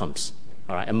divergent outcomes,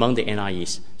 all right, among the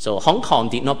NIEs. So Hong Kong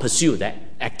did not pursue that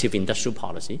active industrial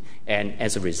policy, and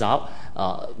as a result,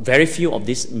 very few of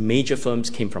these major firms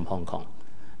came from Hong Kong.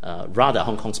 Rather,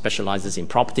 Hong Kong specializes in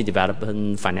property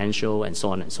development, financial, and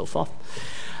so on and so forth.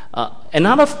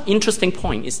 Another interesting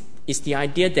point is the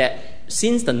idea that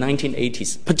since the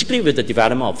 1980s, particularly with the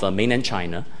development of mainland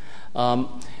China,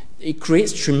 it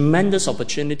creates tremendous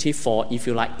opportunity for, if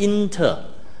you like,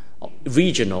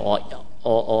 inter-regional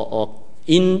or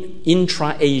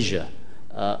intra-Asia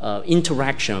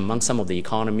interaction among some of the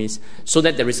economies, so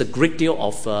that there is a great deal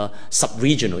of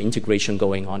sub-regional integration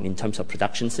going on in terms of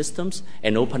production systems,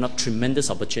 and open up tremendous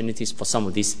opportunities for some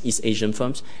of these East Asian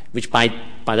firms, which by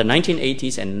the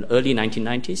 1980s and early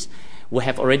 1990s will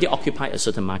have already occupied a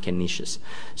certain market niches.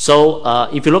 So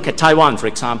if you look at Taiwan, for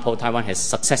example, Taiwan has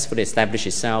successfully established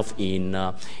itself in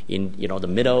the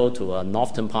middle to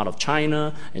northern part of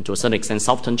China, and to a certain extent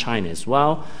southern China as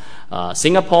well.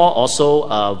 Singapore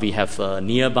also, we have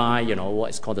nearby, what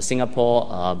is called the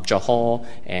Singapore, Johor,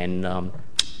 and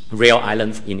Rail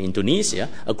Island in Indonesia,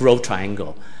 a growth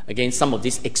triangle. Again, some of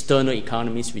these external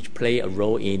economies which play a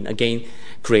role in, again,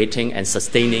 creating and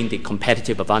sustaining the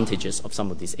competitive advantages of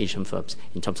some of these Asian firms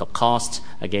in terms of cost,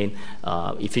 again,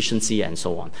 efficiency, and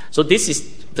so on. So this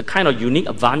is the kind of unique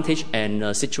advantage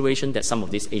and situation that some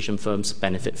of these Asian firms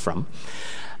benefit from.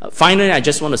 Finally, I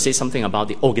just want to say something about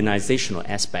the organizational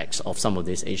aspects of some of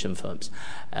these Asian firms.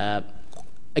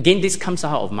 Again, this comes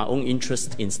out of my own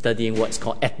interest in studying what's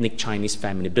called ethnic Chinese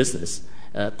family business.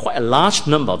 Quite a large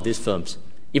number of these firms,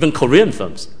 even Korean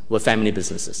firms, were family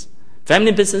businesses.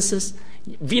 Family businesses,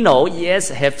 we know, yes,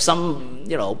 have some,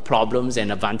 problems and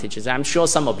advantages. I'm sure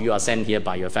some of you are sent here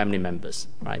by your family members,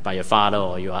 right? By your father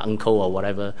or your uncle or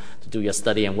whatever to do your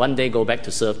study, and one day go back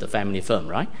to serve the family firm,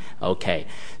 right? Okay.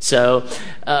 So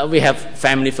we have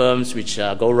family firms which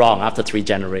go wrong after 3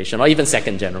 generations or even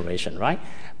 2nd generation, right?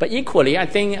 But equally, I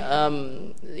think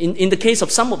in the case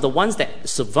of some of the ones that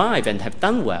survive and have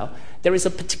done well, there is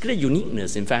a particular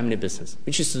uniqueness in family business,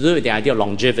 which is to do with the idea of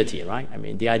longevity, right? I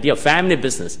mean, the idea of family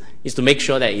business is to make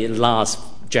sure that it lasts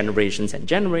generations and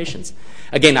generations.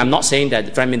 Again, I'm not saying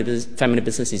that family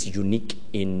business is unique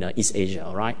in East Asia,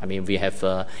 all right? I mean, we have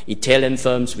Italian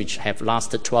firms which have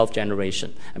lasted 12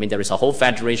 generations. I mean, there is a whole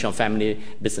federation of family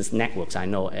business networks, I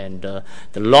know, and the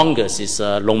longest is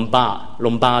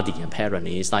Lombardy,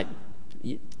 apparently. It's like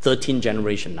 13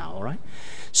 generations now, all right?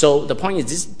 So the point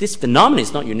is this phenomenon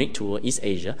is not unique to East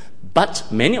Asia, but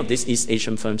many of these East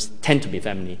Asian firms tend to be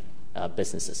family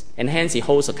businesses. And hence it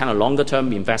holds a kind of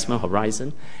longer-term investment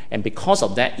horizon. And because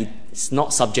of that, it's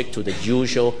not subject to the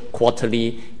usual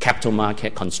quarterly capital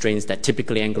market constraints that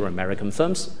typically Anglo-American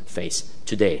firms face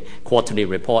today. Quarterly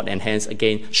report and hence,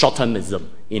 again, short-termism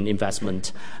in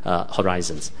investment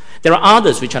horizons. There are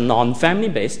others which are non-family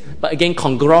based, but again,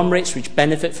 conglomerates which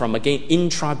benefit from, again,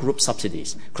 intra-group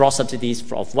subsidies, cross-subsidies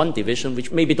of one division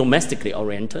which may be domestically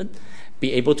oriented,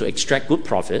 be able to extract good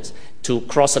profits to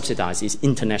cross-subsidize its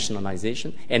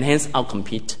internationalization and hence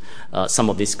outcompete some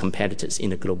of these competitors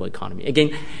in the global economy.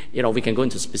 Again, we can go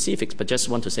into specifics, but just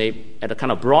want to say at a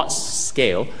kind of broad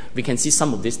scale, we can see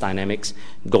some of these dynamics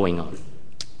going on.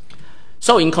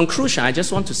 So in conclusion, I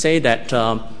just want to say that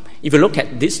if you look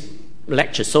at this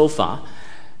lecture so far,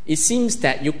 it seems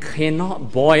that you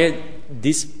cannot boil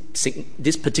this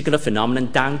particular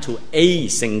phenomenon down to a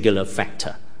singular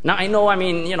factor. Now, I know,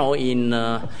 in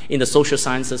the social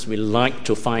sciences, we like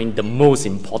to find the most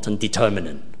important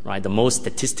determinant, right? The most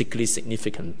statistically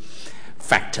significant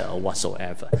factor or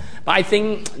whatsoever. But I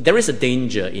think there is a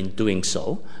danger in doing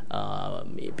so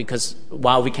because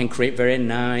while we can create very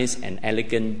nice and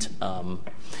elegant,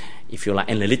 if you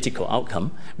like, analytical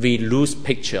outcome, we lose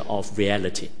picture of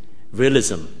reality.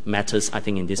 Realism matters, I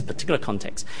think, in this particular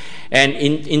context. And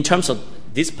in terms of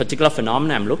this particular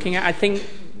phenomenon I'm looking at, I think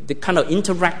the kind of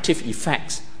interactive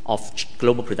effects of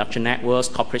global production networks,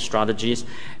 corporate strategies,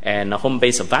 and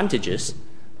home-based advantages,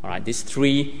 all right, these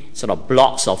 3 sort of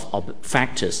blocks of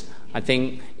factors, I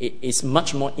think it is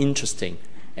much more interesting.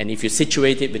 And if you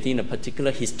situate it within a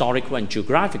particular historical and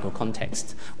geographical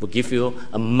context, will give you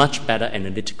a much better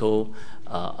analytical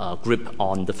grip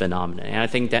on the phenomenon. And I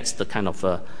think that's the kind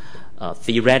of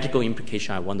theoretical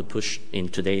implication I want to push in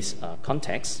today's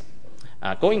context.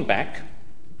 Going back,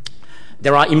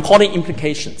 there are important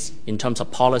implications in terms of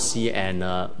policy and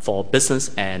for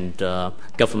business and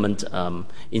government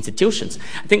institutions.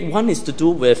 I think one is to do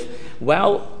with,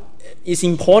 it's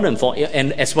important for,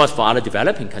 and as well as for other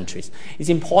developing countries, it's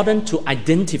important to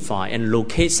identify and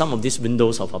locate some of these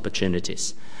windows of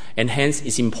opportunities. And hence,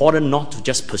 it's important not to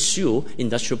just pursue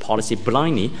industrial policy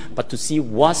blindly, but to see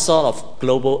what sort of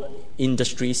global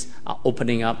industries are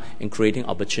opening up and creating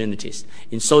opportunities.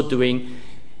 In so doing,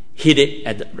 hit it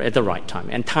at the right time,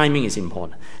 and timing is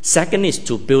important. Second is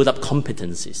to build up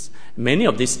competencies. Many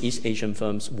of these East Asian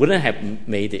firms wouldn't have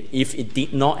made it if it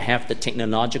did not have the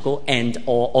technological and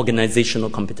or organizational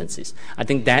competencies. I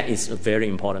think that is a very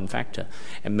important factor.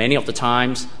 And many of the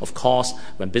times, of course,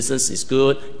 when business is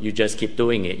good, you just keep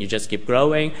doing it. You just keep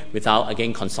growing without,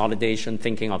 again, consolidation,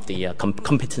 thinking of the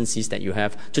competencies that you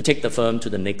have to take the firm to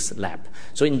the next lap.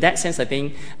 So in that sense, I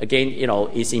think, again,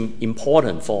 it's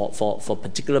important for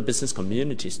particular business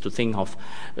communities to think of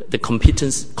the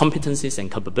competencies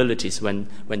and capabilities when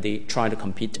they try to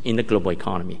compete in the global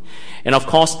economy. And of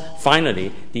course,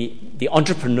 finally, the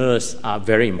entrepreneurs are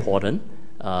very important.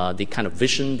 The kind of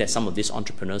vision that some of these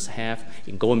entrepreneurs have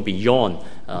in going beyond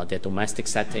their domestic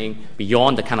setting,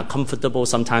 beyond the kind of comfortable,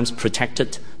 sometimes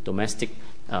protected domestic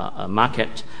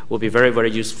market will be very,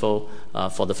 very useful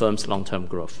for the firm's long-term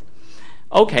growth.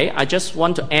 Okay, I just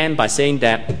want to end by saying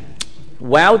that,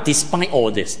 despite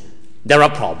all this, There are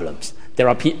problems, there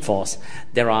are pitfalls,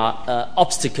 there are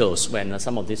obstacles when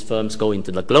some of these firms go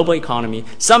into the global economy,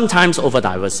 sometimes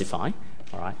over-diversify,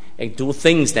 all right, and do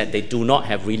things that they do not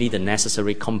have really the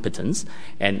necessary competence.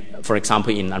 And for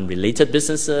example, in unrelated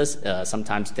businesses,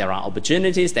 sometimes there are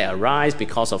opportunities that arise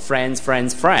because of friends,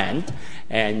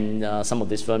 and some of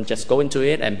these firms just go into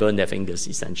it and burn their fingers,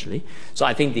 essentially. So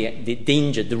I think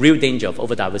the real danger of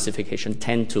over-diversification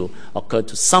tend to occur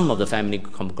to some of the family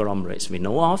conglomerates we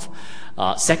know of.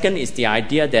 Second is the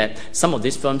idea that some of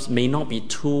these firms may not be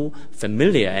too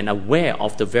familiar and aware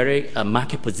of the very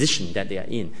market position that they are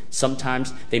in.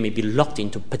 Sometimes they may be locked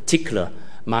into particular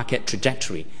market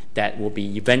trajectory that will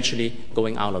be eventually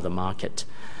going out of the market.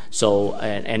 So,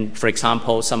 and for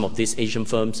example, some of these Asian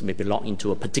firms may be locked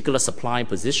into a particular supply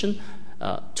position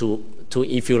to,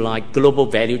 if you like, global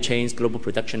value chains, global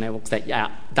production networks they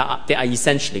are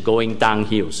essentially going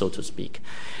downhill, so to speak.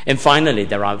 And finally,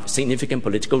 there are significant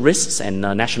political risks and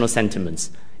national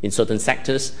sentiments in certain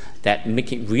sectors that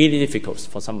make it really difficult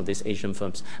for some of these Asian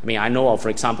firms. I mean, I know of, for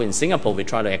example, in Singapore, we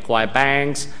try to acquire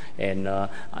banks and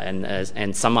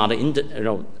some other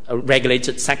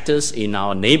regulated sectors in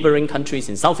our neighboring countries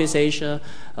in Southeast Asia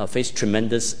face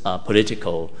tremendous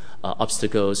political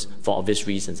obstacles for obvious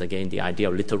reasons. Again, the idea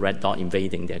of little red dot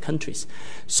invading their countries.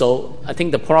 So I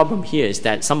think the problem here is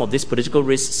that some of these political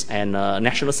risks and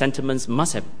national sentiments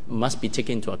must be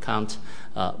taken into account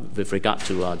with regard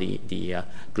to the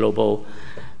global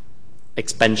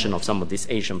expansion of some of these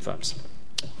Asian firms.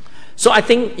 So I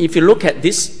think if you look at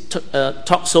this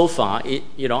talk so far,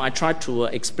 I tried to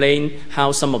explain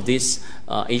how some of these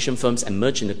Asian firms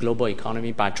emerge in the global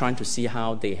economy by trying to see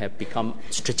how they have become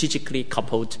strategically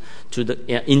coupled to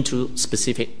into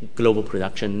specific global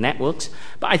production networks.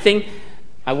 But I think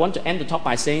I want to end the talk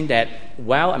by saying that,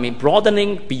 well, I mean,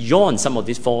 broadening beyond some of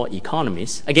these four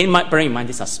economies, again, bearing in mind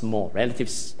these are small, relatively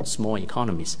small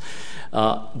economies.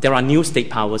 There are new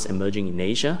state powers emerging in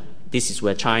Asia. This is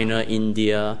where China,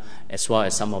 India, as well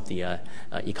as some of the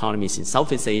economies in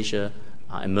Southeast Asia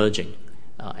are emerging.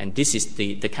 And this is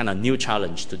the kind of new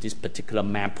challenge to this particular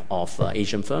map of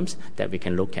Asian firms that we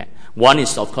can look at. One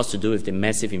is, of course, to do with the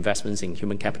massive investments in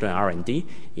human capital and R&D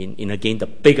in again, the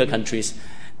bigger countries,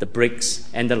 the BRICS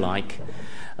and the like.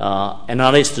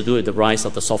 Another is to do with the rise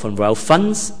of the sovereign wealth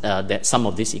funds that some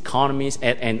of these economies,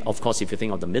 and of course, if you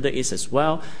think of the Middle East as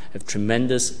well, have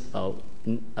tremendous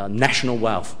national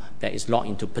wealth that is locked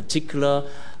into particular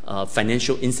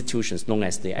financial institutions known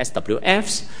as the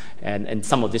SWFs, and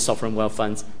some of these sovereign wealth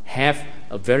funds have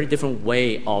a very different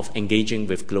way of engaging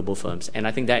with global firms. And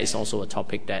I think that is also a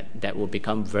topic that will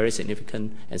become very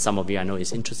significant, and some of you I know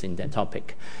is interested in that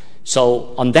topic.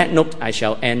 So on that note, I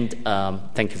shall end.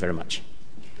 Thank you very much.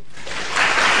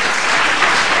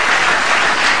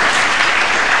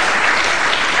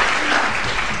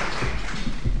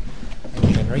 Thank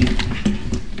you, Henry.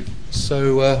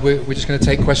 So we're just going to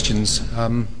take questions.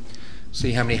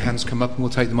 See how many hands come up, and we'll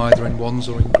take them either in ones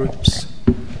or in groups.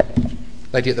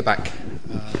 Lady at the back.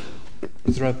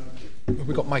 Have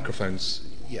we got microphones?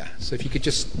 Yeah. So if you could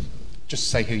just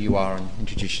say who you are and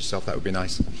introduce yourself, that would be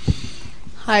nice.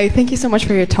 Hi, thank you so much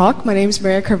for your talk. My name is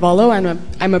Maria Carvalho.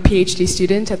 I'm a Ph.D.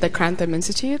 student at the Grantham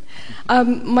Institute.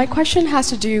 My question has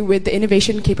to do with the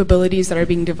innovation capabilities that are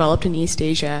being developed in East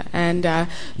Asia. And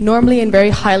normally in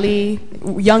very highly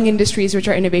young industries which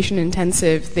are innovation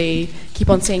intensive, they keep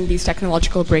on saying these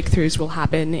technological breakthroughs will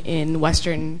happen in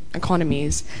Western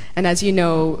economies. And as you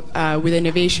know, with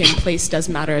innovation, place does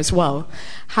matter as well.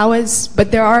 But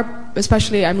there are,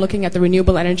 especially I'm looking at the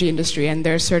renewable energy industry, and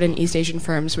there are certain East Asian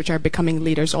firms which are becoming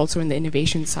leaders also in the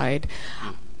innovation side.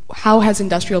 How has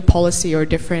industrial policy or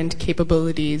different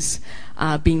capabilities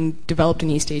being developed in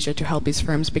East Asia to help these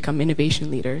firms become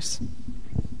innovation leaders?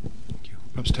 Thank you.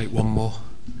 Perhaps take one more.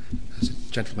 There's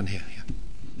a gentleman here. Yeah.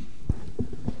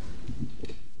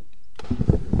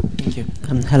 Thank you.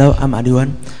 Hello, I'm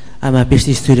Adiwan. I'm a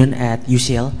PhD student at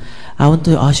UCL. I want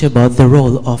to ask you about the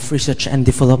role of research and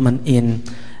development in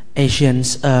Asian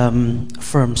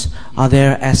firms. Are they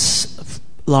as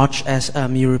large as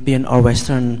European or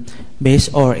Western base,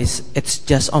 or it's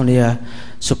just only a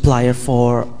supplier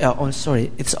for?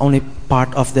 It's only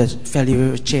part of the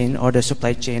value chain or the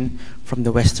supply chain from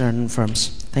the Western firms.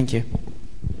 Thank you.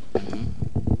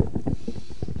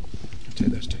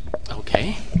 Take those two.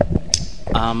 Okay.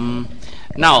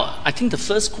 Now, I think the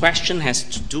first question has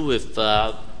to do with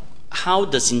how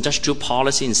does industrial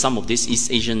policy in some of these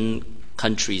East Asian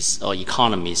countries or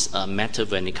economies matter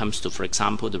when it comes to, for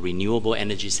example, the renewable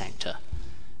energy sector.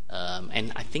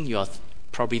 And I think you're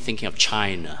probably thinking of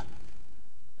China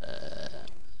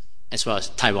as well as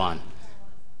Taiwan.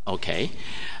 Okay.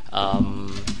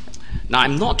 Now,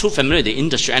 I'm not too familiar with the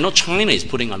industry. I know China is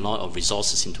putting a lot of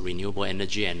resources into renewable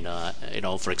energy, and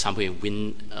for example,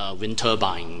 wind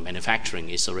turbine manufacturing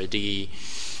is already.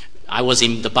 I was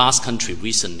in the Basque Country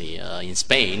recently in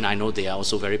Spain. I know they are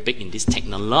also very big in this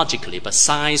technologically, but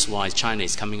size-wise, China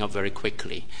is coming up very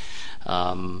quickly.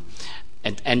 And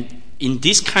in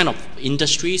these kind of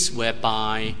industries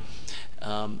whereby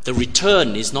the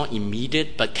return is not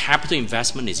immediate, but capital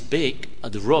investment is big,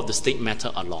 the role of the state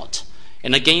matter a lot.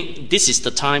 And again, this is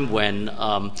the time when,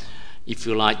 if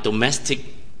you like, domestic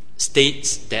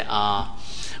states that are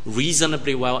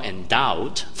reasonably well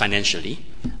endowed financially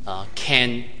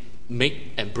can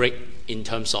make and break in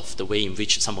terms of the way in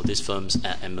which some of these firms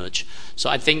emerge. So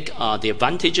I think the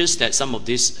advantages that some of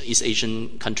these East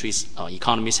Asian countries'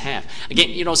 economies have.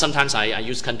 Again, sometimes I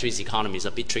use countries' economies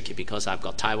a bit tricky because I've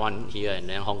got Taiwan here and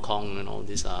then Hong Kong and all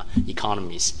these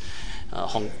economies.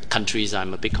 Countries,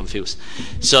 I'm a bit confused.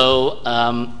 So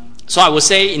I would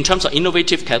say in terms of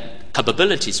innovative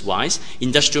capabilities-wise,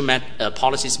 industrial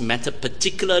policies matter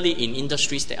particularly in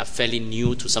industries that are fairly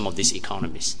new to some of these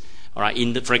economies. All right.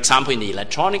 For example, in the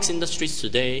electronics industries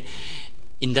today,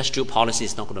 industrial policy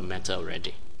is not going to matter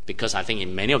already, because I think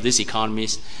in many of these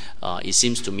economies, it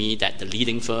seems to me that the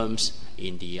leading firms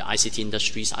in the ICT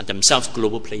industries are themselves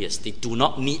global players. They do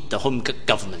not need the home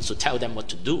governments to tell them what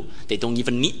to do. They don't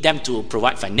even need them to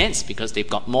provide finance, because they've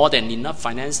got more than enough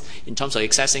finance in terms of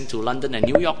accessing to London and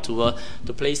New York to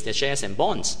place their shares and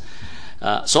bonds.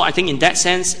 So I think in that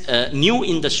sense, new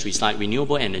industries like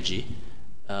renewable energy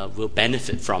will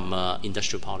benefit from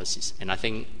industrial policies. And I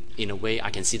think, in a way, I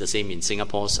can see the same in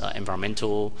Singapore's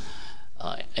environmental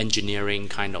engineering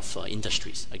kind of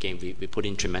industries. Again, we put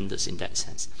in tremendous in that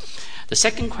sense. The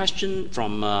second question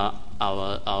from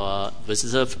our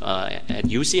visitor at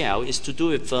UCL is to do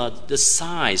with the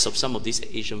size of some of these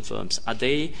Asian firms. Are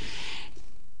they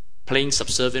playing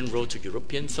subservient role to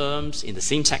European firms in the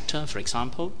same sector, for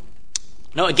example?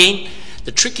 Now, again,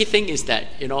 the tricky thing is that,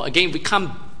 again, we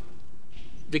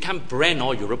can't brand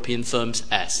all European firms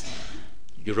as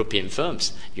European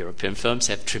firms. European firms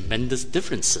have tremendous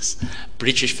differences.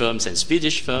 British firms and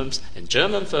Swedish firms and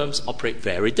German firms operate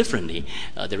very differently.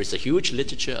 There is a huge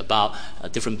literature about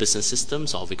different business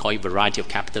systems, or we call it variety of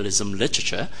capitalism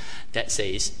literature, that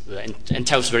says and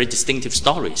tells very distinctive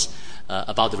stories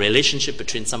about the relationship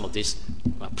between some of these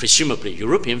presumably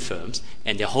European firms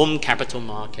and their home capital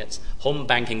markets, home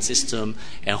banking system,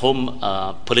 and home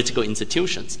political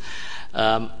institutions.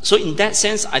 So in that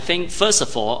sense, I think, first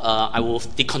of all, I will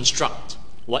deconstruct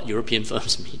what European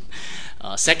firms mean.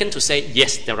 Second, to say,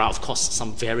 yes, there are, of course,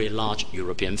 some very large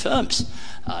European firms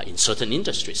in certain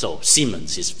industries. So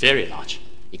Siemens is very large.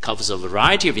 It covers a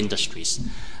variety of industries.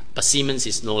 But Siemens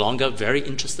is no longer very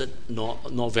interested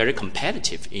nor very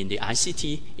competitive in the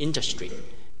ICT industry.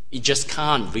 It just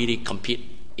can't really compete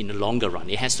in the longer run.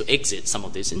 It has to exit some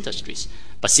of these industries.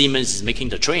 But Siemens is making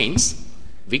the trains.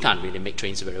 We can't really make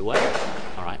trains very well.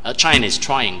 All right. China is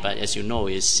trying, but as you know,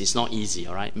 it's not easy.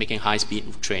 All right, making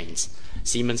high-speed trains.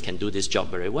 Siemens can do this job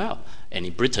very well. And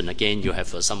in Britain, again, you have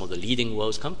some of the leading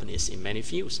world's companies in many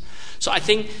fields. So I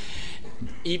think,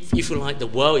 if you like, the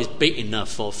world is big enough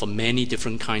for many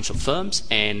different kinds of firms,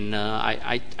 and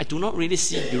I do not really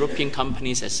see European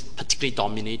companies as particularly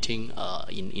dominating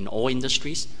in all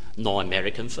industries, nor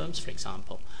American firms, for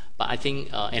example. But I think,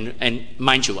 and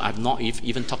mind you, I've not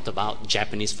even talked about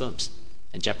Japanese firms.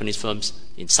 And Japanese firms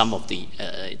in some of the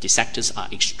sectors are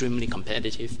extremely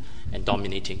competitive and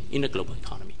dominating in the global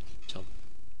economy. So,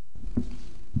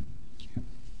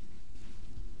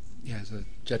 yeah, there's a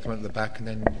gentleman at the back, and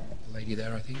then a lady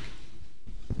there, I think.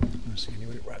 I don't see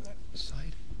anybody around that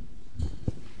side.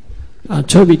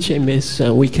 Toby Chambers,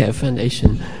 We Care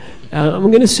Foundation.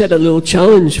 I'm going to set a little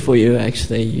challenge for you,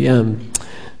 actually,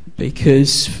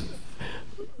 because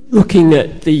looking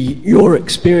at your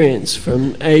experience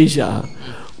from Asia,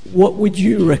 what would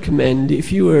you recommend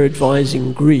if you were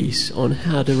advising Greece on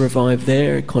how to revive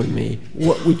their economy?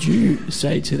 What would you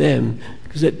say to them?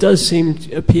 Because it does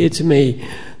appear to me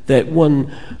that one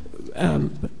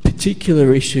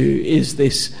particular issue is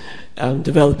this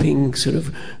developing sort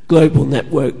of global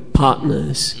network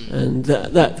partners, and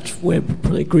that's where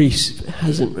probably Greece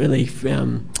hasn't really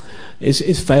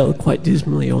is failed quite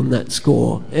dismally on that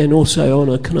score. And also on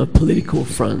a kind of political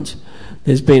front,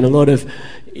 there's been a lot of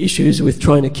issues with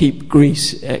trying to keep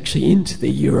Greece actually into the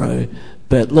euro,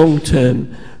 but long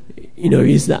term,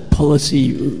 is that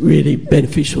policy really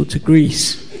beneficial to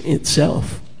Greece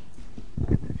itself?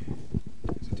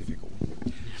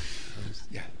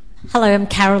 Hello, I'm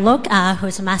Carol Look,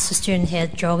 who's a master's student here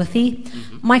at Geography.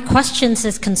 Mm-hmm. My questions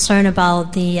is concerned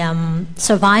about the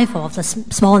survival of the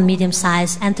small and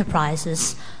medium-sized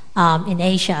enterprises in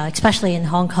Asia, especially in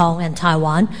Hong Kong and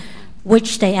Taiwan,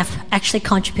 which they have actually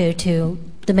contribute to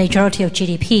the majority of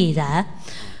GDP there.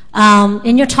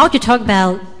 In your talk, you talk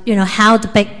about how the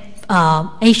big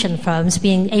Asian firms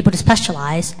being able to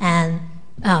specialize and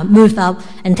move up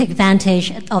and take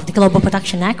advantage of the global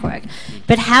production network.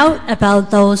 But how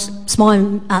about those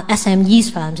small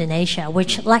SMEs firms in Asia,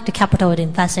 which lack the capital to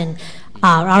invest in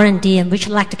R&D and which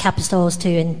lack the capitals to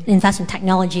invest in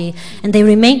technology, and they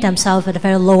remain themselves at a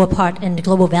very lower part in the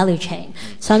global value chain?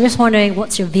 So I'm just wondering,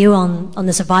 what's your view on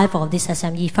the survival of these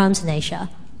SME firms in Asia?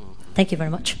 Thank you very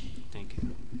much.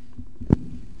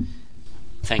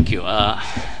 Thank you.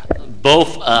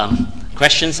 Both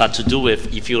questions are to do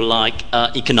with, if you like,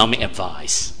 economic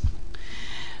advice.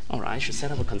 All right, I should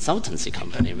set up a consultancy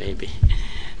company maybe.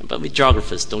 But we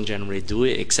geographers don't generally do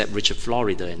it, except Richard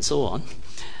Florida and so on.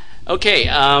 Okay,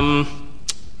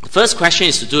 the first question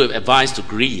is to do with advice to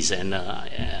Greece. And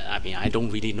I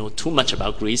don't really know too much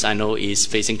about Greece. I know it's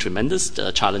facing tremendous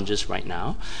challenges right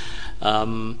now.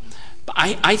 But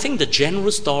I think the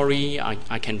general story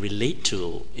I can relate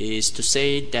to is to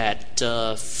say that,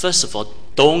 first of all,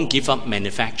 don't give up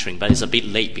manufacturing, but it's a bit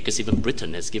late because even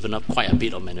Britain has given up quite a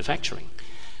bit of manufacturing.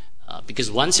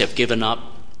 Because once you have given up,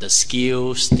 the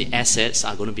skills, the assets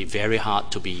are going to be very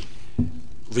hard to be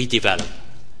redeveloped.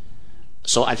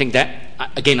 So I think that,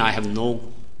 again, I have no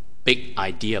big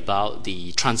idea about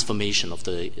the transformation of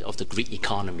the Greek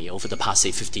economy over the past,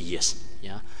 say, 50 years.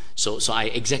 Yeah. So I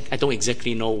don't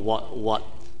exactly know what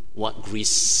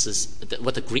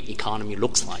the Greek economy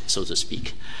looks like, so to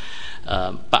speak.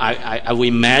 But I would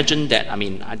imagine that,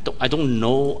 I don't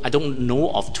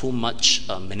know of too much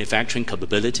manufacturing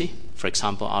capability, for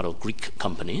example, out of Greek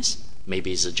companies.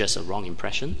 Maybe it's just a wrong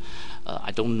impression.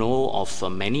 I don't know of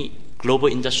many global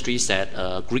industries that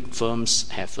Greek firms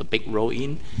have a big role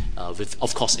in, with,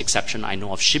 of course, exception. I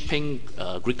know of shipping.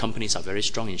 Greek companies are very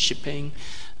strong in shipping.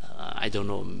 I don't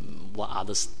know what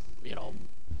others,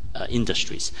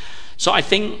 industries. So I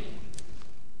think,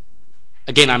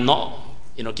 again, I'm not,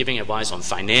 giving advice on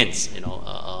finance,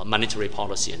 monetary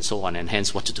policy and so on, and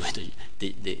hence what to do with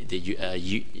the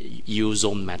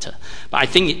Eurozone matter. But I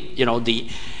think,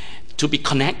 to be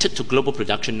connected to global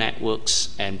production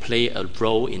networks and play a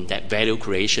role in that value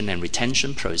creation and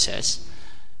retention process,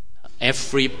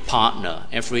 every partner,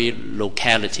 every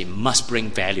locality must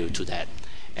bring value to that.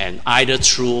 And either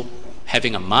through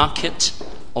having a market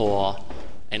or,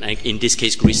 and in this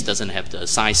case Greece doesn't have the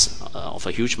size of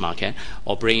a huge market,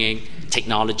 or bringing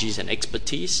technologies and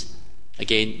expertise.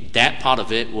 Again, that part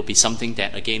of it will be something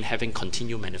that, again, having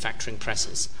continued manufacturing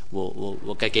presence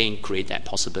will again create that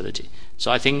possibility.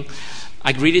 So I think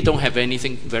I really don't have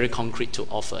anything very concrete to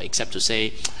offer except to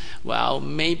say, well,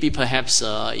 maybe perhaps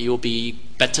it will be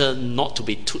better not to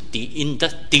be too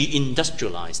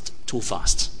deindustrialized too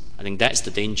fast. I think that's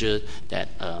the danger that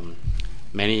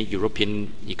many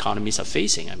European economies are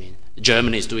facing.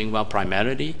 Germany is doing well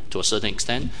primarily to a certain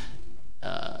extent.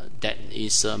 That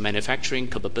is manufacturing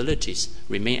capabilities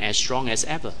remain as strong as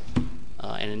ever.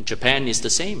 And Japan is the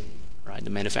same, right? The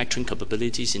manufacturing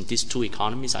capabilities in these two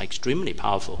economies are extremely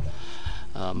powerful,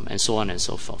 and so on and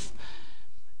so forth.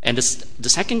 And the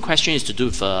second question is to do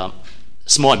with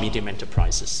small and medium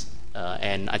enterprises.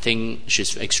 And I think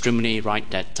she's extremely right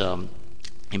that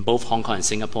in both Hong Kong and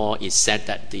Singapore, it's said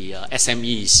that the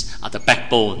SMEs are the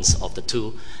backbones of the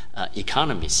two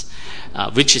economies,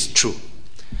 which is true.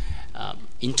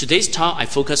 In today's talk, I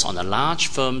focus on the large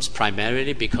firms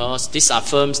primarily because these are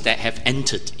firms that have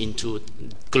entered into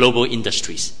global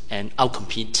industries and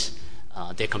outcompete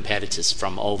their competitors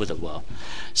from all over the world.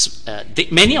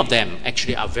 Many of them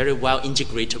actually are very well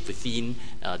integrated within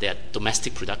their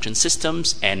domestic production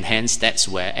systems, and hence that's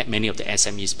where many of the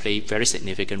SMEs play a very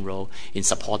significant role in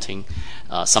supporting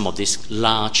some of these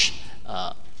large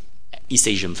East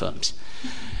Asian firms.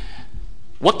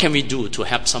 What can we do to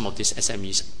help some of these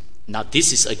SMEs? Now,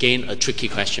 this is again a tricky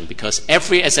question because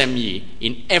every SME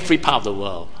in every part of the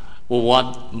world will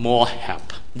want more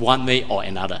help, one way or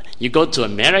another. You go to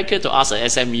America to ask an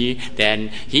SME, then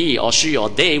he or she or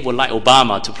they would like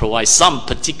Obama to provide some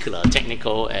particular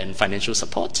technical and financial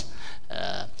support.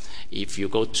 If you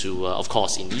go to, of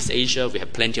course, in East Asia, we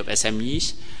have plenty of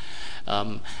SMEs.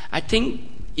 I think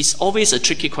it's always a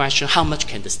tricky question, how much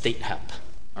can the state help?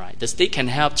 All right, the state can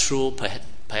help through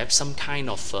perhaps some kind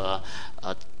of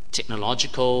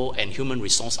technological and human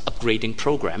resource upgrading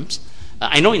programs.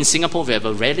 I know in Singapore we have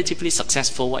a relatively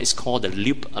successful what is called a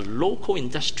local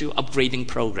industrial upgrading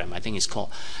program, I think it's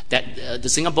called, that the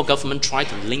Singapore government tried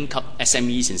to link up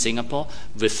SMEs in Singapore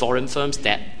with foreign firms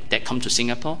that come to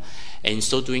Singapore, and in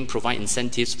so doing provide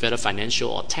incentives, whether financial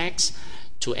or tax,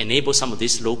 to enable some of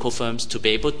these local firms to be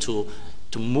able to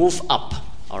move up,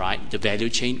 all right, the value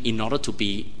chain in order to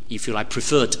be, if you like,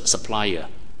 preferred supplier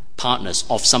partners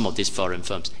of some of these foreign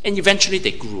firms. And eventually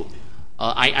they grew.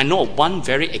 I know one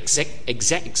very exact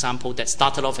example that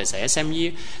started off as a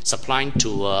SME supplying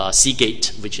to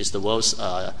Seagate, which is the world's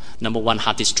 #1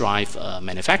 hard disk drive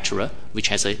manufacturer, which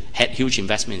had huge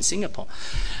investment in Singapore,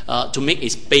 to make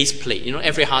its base plate. You know,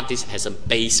 every hard disk has a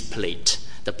base plate.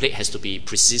 The plate has to be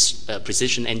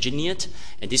precision engineered,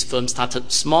 and this firm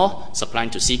started small,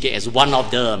 supplying to Seagate as one of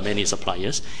the many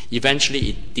suppliers. Eventually,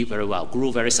 it did very well,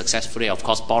 grew very successfully, of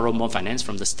course, borrowed more finance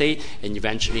from the state, and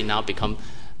eventually now become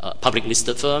a public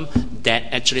listed firm that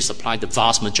actually supplied the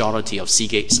vast majority of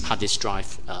Seagate's hard disk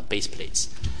drive base plates.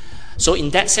 So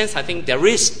in that sense, I think there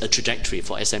is a trajectory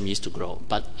for SMEs to grow,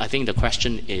 but I think the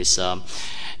question is,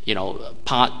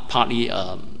 partly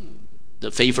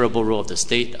the favorable role of the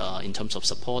state in terms of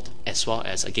support, as well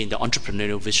as, again, the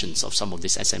entrepreneurial visions of some of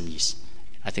these SMEs.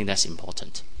 I think that's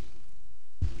important.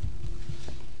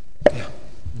 Yeah,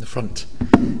 in the front.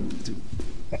 And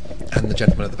the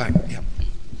gentleman at the back, yeah.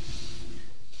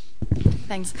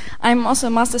 Thanks. I'm also a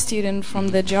master's student from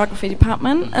the geography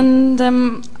department, and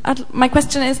my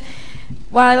question is,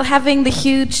 while having the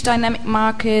huge dynamic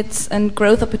markets and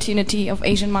growth opportunity of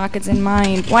Asian markets in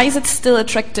mind, why is it still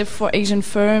attractive for Asian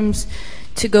firms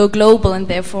to go global and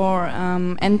therefore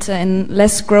enter in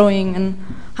less growing and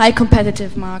high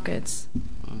competitive markets?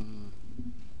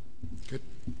 Good.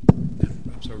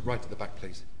 I'm sorry, right at the back,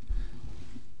 please.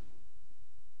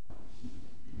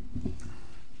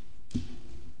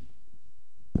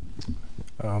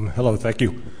 Hello, thank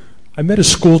you. I met a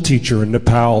school teacher in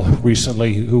Nepal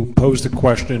recently who posed a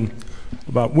question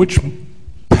about which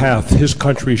path his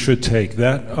country should take,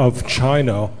 that of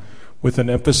China, with an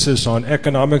emphasis on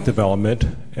economic development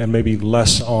and maybe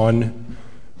less on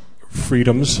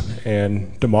freedoms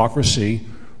and democracy,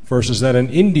 versus that in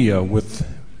India with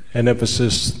an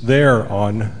emphasis there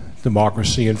on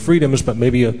democracy and freedoms, but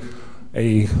maybe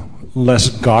a less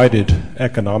guided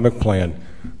economic plan.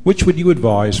 Which would you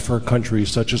advise for countries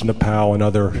such as Nepal and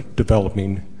other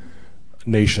developing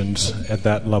nations at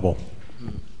that level?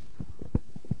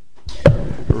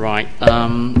 Right.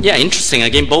 Yeah, interesting.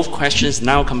 Again, both questions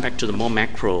now come back to the more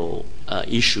macro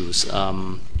issues.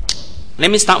 Let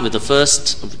me start with the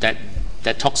first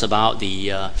that talks about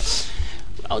the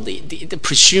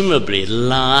presumably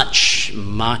large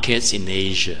markets in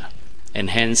Asia,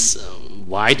 and hence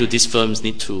why do these firms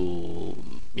need to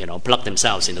plug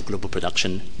themselves in the global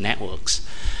production networks?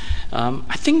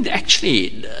 I think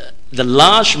actually the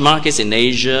large markets in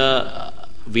Asia,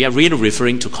 we are really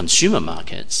referring to consumer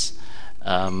markets.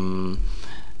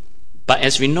 But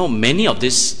as we know, many of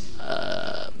this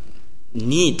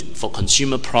need for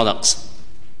consumer products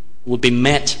will be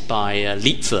met by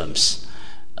lead firms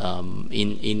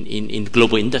in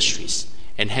global industries.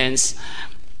 And hence,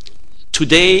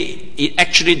 today, it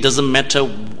actually doesn't matter,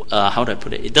 how do I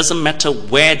put it? It doesn't matter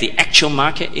where the actual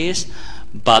market is,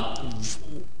 but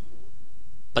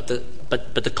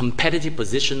the competitive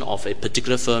position of a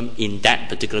particular firm in that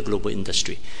particular global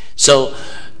industry. So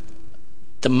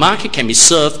the market can be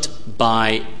served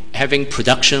by having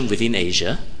production within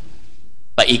Asia,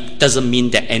 but it doesn't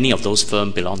mean that any of those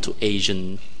firms belong to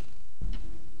Asian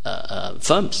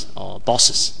firms or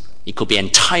bosses. It could be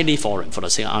entirely foreign, for the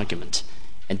same argument.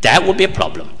 And that would be a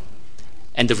problem.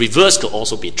 And the reverse could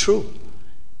also be true,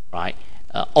 right?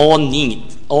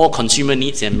 All consumer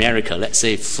needs in America, let's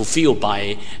say, fulfilled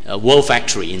by a world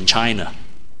factory in China.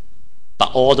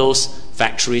 But all those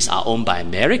factories are owned by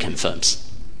American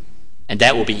firms. And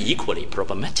that will be equally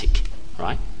problematic,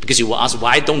 right? Because you will ask,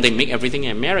 why don't they make everything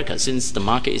in America since the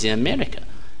market is in America?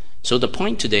 So the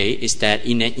point today is that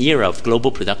in an era of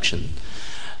global production,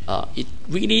 it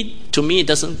really, to me, it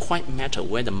doesn't quite matter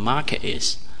where the market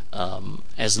is.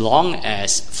 As long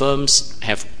as firms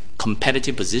have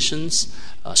competitive positions,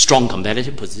 strong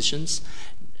competitive positions,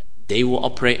 they will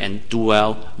operate and do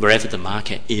well wherever the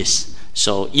market is.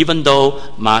 So even though,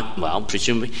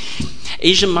 presumably,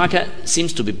 Asian market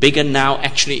seems to be bigger now,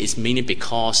 actually it's mainly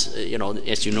because,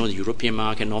 as you know, the European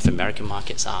market, North American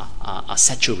markets are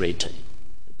saturated.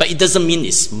 But it doesn't mean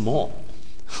it's small.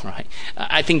 Right.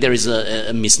 I think there is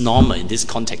a misnomer in this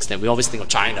context that we always think of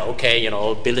China. Okay,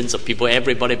 billions of people,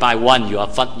 everybody buy one, you are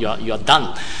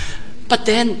done. But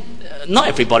then, not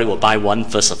everybody will buy one.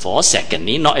 First of all,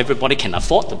 secondly, not everybody can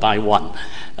afford to buy one.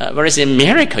 Whereas in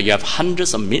America, you have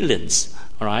hundreds of millions,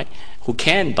 all right, who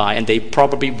can buy, and they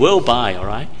probably will buy, all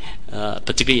right.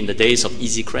 Particularly in the days of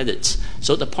easy credits.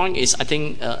 So the point is, I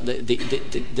think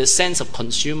the sense of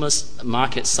consumers'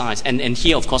 market size, and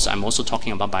here, of course, I'm also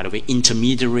talking about, by the way,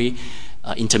 intermediary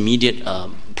intermediate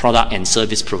product and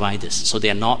service providers. So they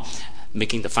are not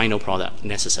making the final product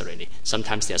necessarily.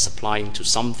 Sometimes they are supplying to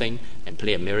something and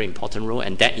play a very important role,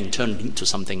 and that in turn leads to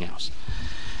something else.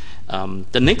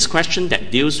 The next question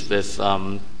that deals with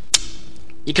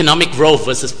economic growth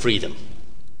versus freedom,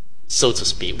 so to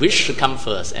speak. Which should come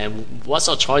first, and what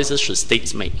sort of choices should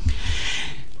states make?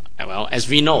 Well, as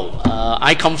we know,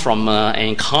 I come from an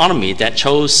economy that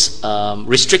chose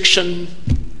restriction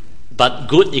but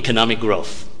good economic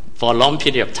growth for a long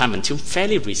period of time until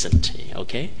fairly recently,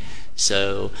 okay?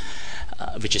 So,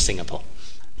 which is Singapore.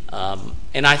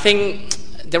 And I think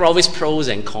there are always pros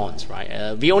and cons,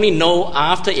 right? We only know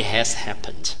after it has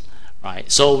happened, right?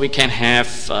 So we can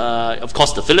have, of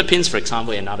course, the Philippines, for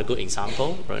example, another good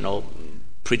example, you know,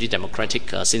 pretty democratic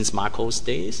since Marcos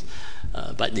days,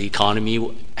 but the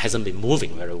economy hasn't been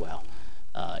moving very well.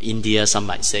 India, some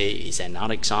might say, is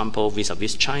another example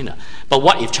vis-a-vis China. But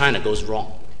what if China goes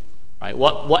wrong? Right?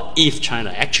 What if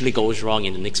China actually goes wrong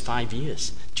in the next 5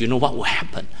 years? Do you know what will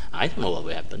happen? I don't know what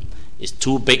will happen. It's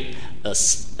too big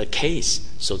a case,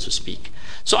 so to speak.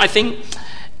 So I think,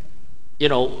 you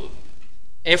know,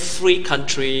 every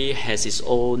country has its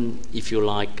own, if you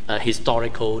like,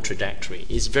 historical trajectory.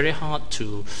 It's very hard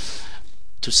to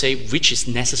say which is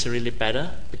necessarily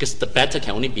better, because the better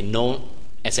can only be known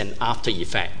as an after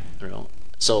effect. You know,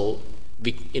 so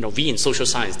we in social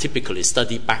science typically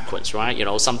study backwards, right? You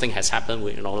know, something has happened.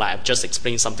 Like I've just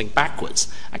explained something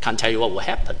backwards. I can't tell you what will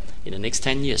happen in the next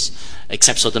 10 years,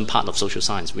 except certain part of social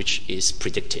science, which is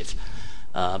predictive.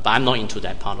 But I'm not into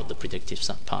that part of the predictive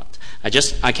part.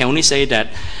 I can only say that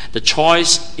the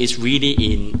choice is really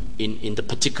in the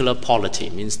particular polity,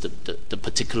 means the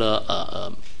particular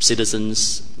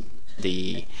citizens,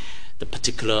 the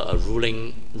particular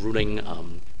ruling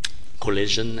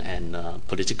coalition and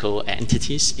political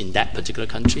entities in that particular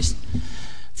countries.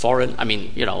 Foreign,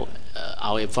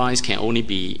 our advice can only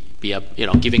be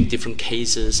giving different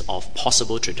cases of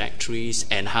possible trajectories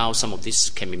and how some of this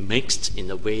can be mixed in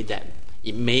a way that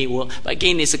it may work. But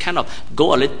again, it's a kind of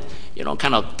go a little,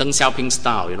 kind of Deng Xiaoping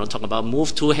style, talk about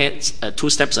move two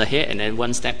steps ahead and then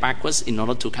one step backwards in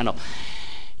order to kind of,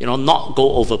 not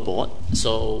go overboard.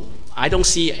 So I don't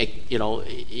see,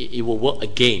 it will work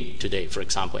again today, for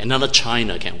example. Another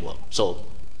China can work. So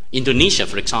Indonesia,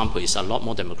 for example, is a lot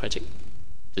more democratic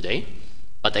today.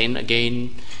 But then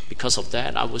again, because of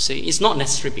that, I would say it's not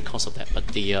necessarily because of that, but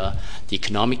the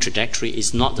economic trajectory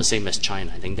is not the same as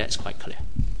China. I think that's quite clear.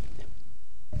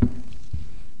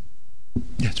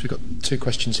 Yes, we've got two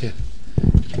questions here.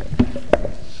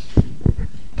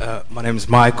 My name is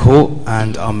Michael,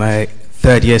 and I'm a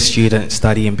third-year student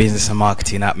studying business and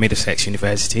marketing at Middlesex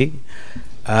University.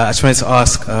 I just wanted to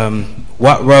ask,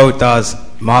 what role does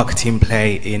marketing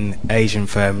play in Asian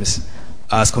firms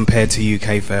as compared to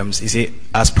UK firms? Is it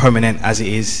as prominent as it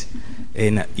is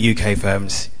in UK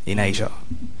firms in Asia?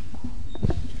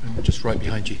 Just right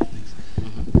behind you.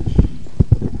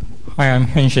 Hi, I'm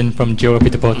Henshin from Geography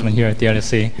Department here at the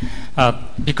LSE.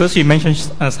 Because you mentioned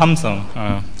Samsung,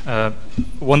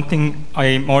 one thing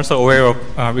I'm also aware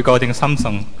of regarding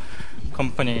Samsung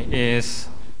company is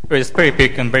it's very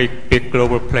big and very big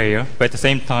global player, but at the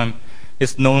same time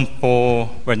it's known for,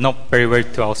 well, not very well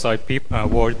to outside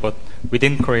world, but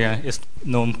within Korea it's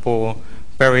known for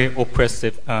very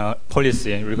oppressive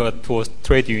policy regard towards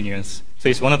trade unions. So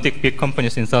it's one of the big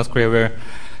companies in South Korea where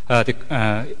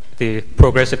the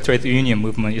progressive trade union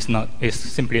movement is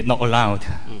simply not allowed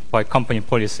by company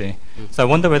policy. So I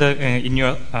wonder whether in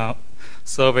your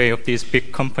survey of these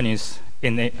big companies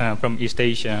from East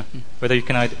Asia, whether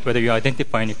you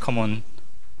identify any common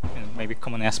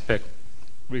aspect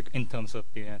in terms of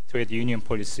the trade union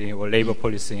policy or labor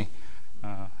policy.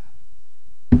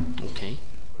 Okay.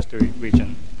 Across the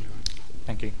region.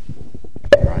 Thank you.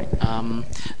 Right.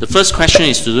 The first question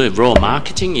is to do with role of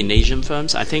marketing in Asian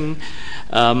firms. I think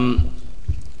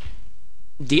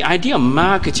the idea of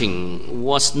marketing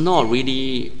was not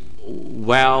really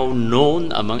well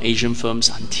known among Asian firms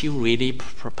until really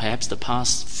perhaps the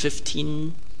past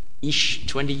 15-ish,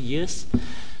 20 years.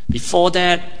 Before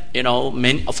that,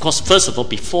 first of all,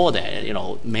 before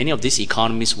that, many of these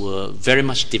economies were very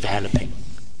much developing,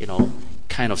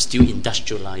 kind of still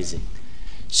industrializing.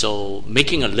 So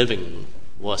making a living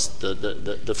was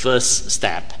the first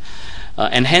step.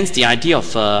 And hence the idea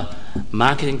of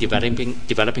marketing,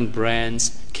 developing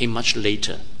brands came much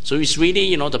later. So it's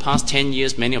really, the past 10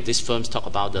 years, many of these firms talk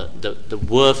about the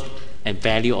worth and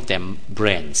value of their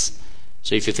brands.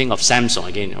 So if you think of Samsung,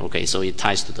 again, okay, so it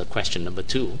ties to the question number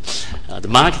 2. The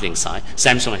marketing side,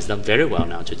 Samsung has done very well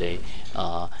now today.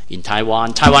 in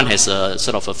Taiwan. Taiwan has a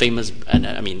sort of a famous,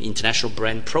 international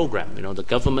brand program. The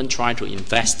government trying to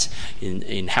invest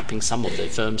in helping some of the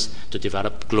firms to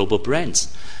develop global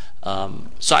brands.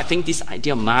 So I think this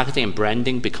idea of marketing and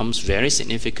branding becomes very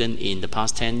significant in the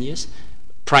past 10 years.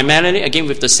 Primarily, again,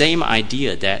 with the same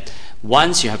idea that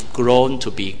once you have grown to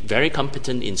be very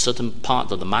competent in certain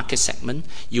part of the market segment,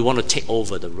 you want to take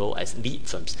over the role as lead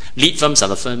firms. Lead firms are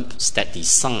the firms that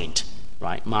decide,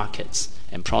 right, markets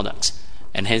and products,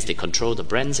 and hence they control the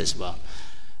brands as well.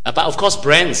 But of course,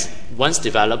 brands, once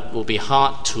developed, will be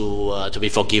hard to be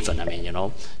forgiven.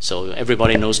 So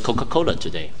everybody knows Coca-Cola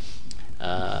today.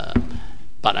 But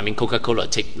Coca-Cola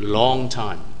take long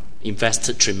time,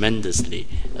 invested tremendously.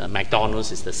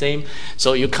 McDonald's is the same.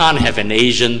 So you can't have an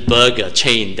Asian burger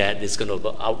chain that is going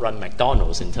to outrun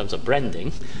McDonald's in terms of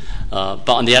branding. But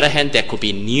on the other hand, there could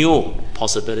be new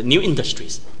possibilities, new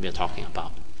industries we are talking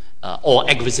about, or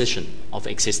acquisition of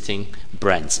existing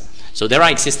brands. So there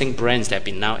are existing brands that have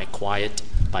been now acquired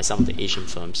by some of the Asian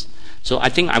firms. So I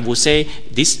think I would say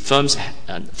these firms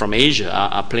from Asia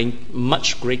are playing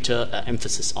much greater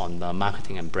emphasis on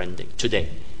marketing and branding today.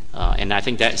 And I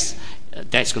think that's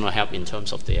going to help in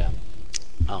terms of their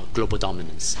global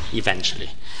dominance eventually.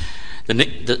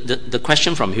 The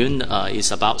question from Hyun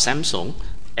is about Samsung,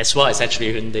 as well as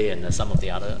actually Hyundai and some of the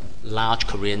other large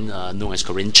Korean, known as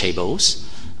Korean chaebols,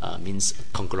 means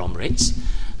conglomerates.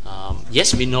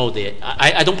 Yes, we know that.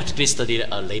 I don't particularly study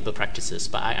labor practices,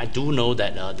 but I do know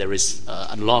that there is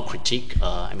a lot of critique.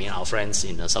 Our friends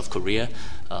in South Korea,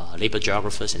 labor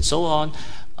geographers and so on,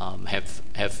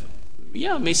 have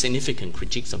made significant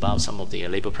critiques about some of the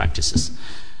labor practices.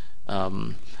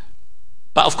 But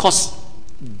of course,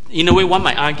 in a way, one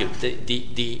might argue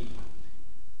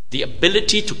the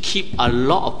ability to keep a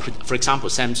lot of, for example,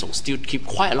 Samsung still keep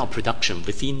quite a lot of production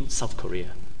within South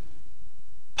Korea.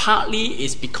 Partly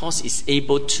is because it's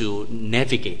able to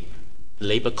navigate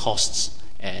labor costs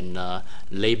and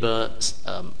labor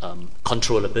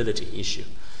controllability issue.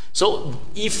 So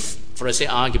if, for a say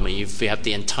argument, if we have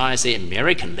the entire, say,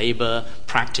 American labor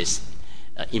practice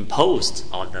imposed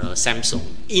on Samsung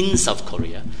in South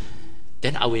Korea,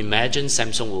 then I would imagine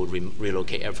Samsung will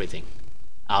relocate everything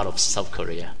out of South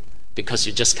Korea, because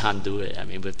you just can't do it.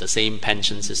 With the same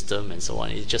pension system and so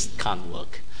on, it just can't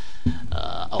work.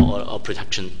 Or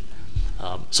production.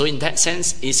 So in that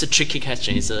sense, it's a tricky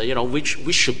question. It's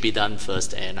which should be done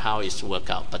first and how is to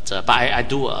work out. But I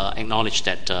do acknowledge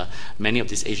that many of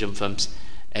these Asian firms,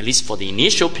 at least for the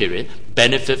initial period,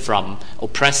 benefit from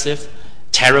oppressive,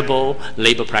 terrible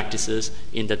labor practices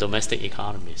in the domestic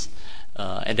economies.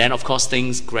 And then, of course,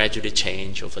 things gradually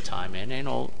change over time. And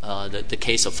the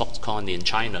case of Foxconn in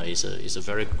China is a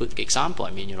very good example.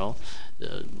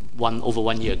 Over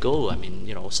 1 year ago,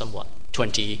 somewhat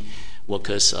 20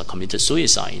 workers committed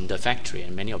suicide in the factory,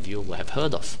 and many of you will have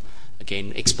heard of,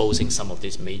 again, exposing some of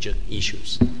these major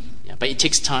issues. Yeah, but it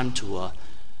takes time to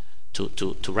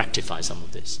rectify some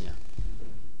of this. Yeah.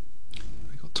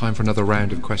 We've got time for another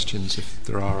round of questions if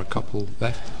there are a couple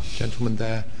left. Gentleman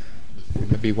there.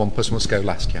 Maybe one person wants to go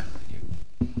last. Yeah.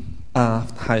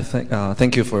 Hi,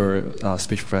 thank you for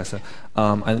speech, Professor.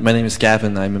 My name is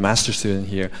Gavin. I'm a master's student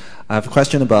here. I have a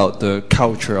question about the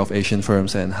culture of Asian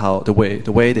firms and how the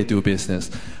way they do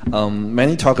business.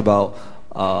 Many talk about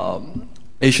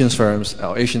Asian firms,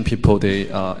 Asian people. They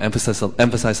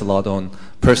emphasize a lot on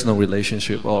personal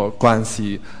relationship or 关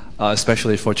系,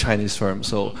 especially for Chinese firms.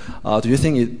 So, do you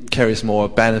think it carries more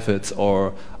benefits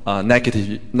or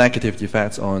negative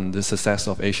effects on the success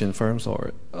of Asian firms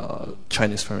or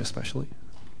Chinese firms especially?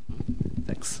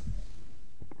 Thanks.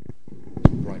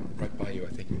 Right by you, I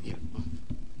think. Yeah.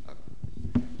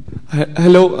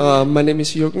 Hello, my name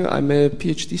is Yeung. I'm a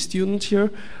Ph.D. student here.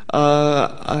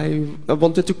 I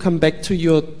wanted to come back to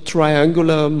your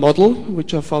triangular model,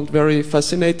 which I found very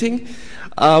fascinating.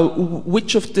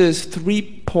 Which of the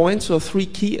 3 points or 3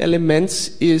 key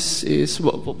elements is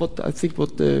what I think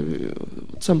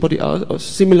somebody else or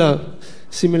similar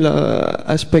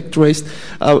aspect raised?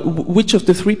 Which of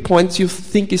the 3 points you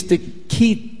think is the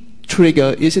key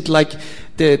trigger? Is it like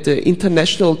the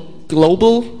international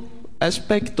global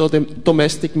aspect or the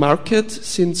domestic market?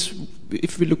 Since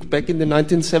if we look back in the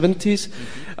 1970s,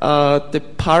 the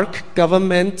Park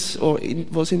government,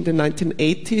 was in the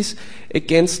 1980s,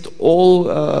 against all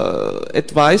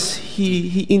advice,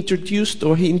 he introduced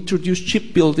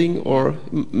shipbuilding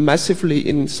massively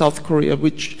in South Korea,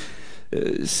 which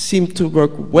seemed to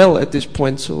work well at this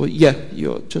point. So yeah,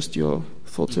 your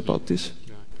thoughts about this.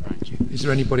 Is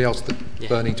there anybody else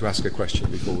burning to ask a question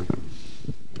before we?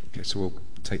 Okay, so we'll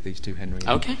take these two, Henry.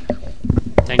 Okay.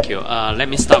 Thank you. Let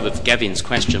me start with Gavin's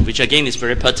question, which again is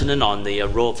very pertinent on the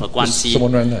role of Guangxi.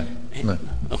 Someone around there? No.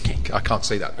 Okay. I can't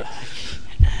see that.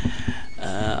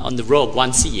 On the role of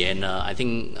Guangxi and I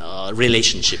think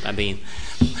relationship. I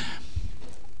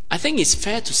think it's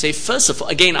fair to say, first of all,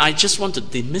 again, I just want to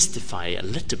demystify a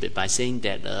little bit by saying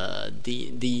that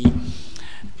the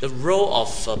role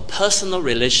of personal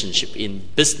relationship in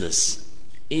business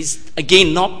is,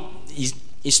 again, not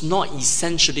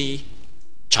essentially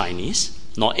Chinese,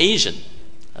 not Asian.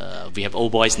 We have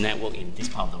old boys network in this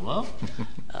part of the world.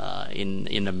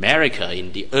 In America,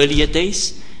 in the earlier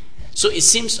days. So it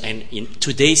seems, and in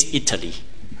today's Italy,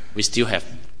 we still have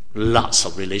lots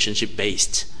of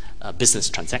relationship-based business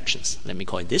transactions. Let me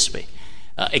call it this way.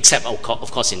 Except, of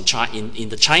course, in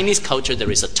the Chinese culture,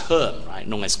 there is a term, right,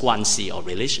 known as guanxi or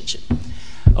relationship.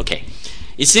 Okay.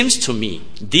 It seems to me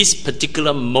this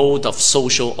particular mode of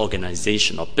social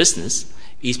organization of business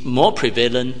is more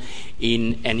prevalent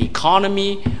in an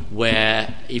economy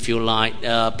where, if you like,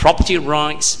 property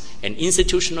rights and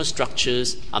institutional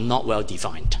structures are not well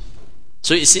defined.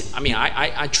 So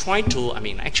I try to,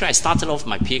 actually I started off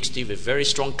my PhD with very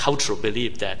strong cultural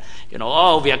belief that,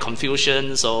 we are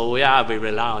Confucian, so we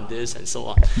rely on this and so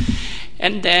on.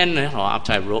 And then,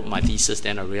 after I wrote my thesis,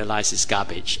 then I realized it's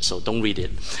garbage, so don't read it.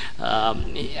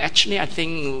 Actually, I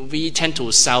think we tend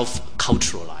to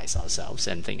self-culturalize ourselves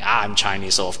and think, I'm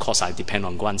Chinese, so of course I depend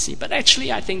on guanxi. But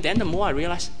actually, I think then the more I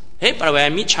realize, hey, but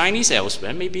when I meet Chinese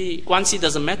elsewhere, maybe guanxi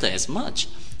doesn't matter as much.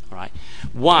 All right.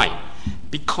 Why?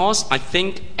 Because I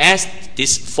think as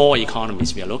these four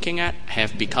economies we are looking at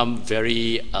have become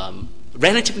very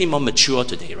relatively more mature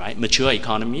today, right? Mature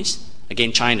economies.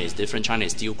 Again, China is different. China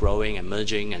is still growing,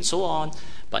 emerging, and so on.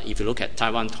 But if you look at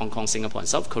Taiwan, Hong Kong, Singapore, and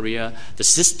South Korea, the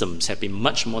systems have been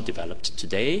much more developed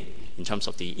today in terms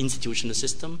of the institutional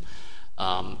system.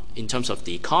 In terms of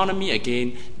the economy,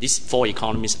 again, these four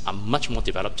economies are much more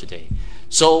developed today.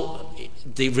 So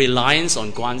the reliance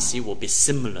on guanxi will be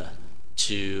similar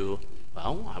to,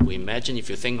 well, I would imagine if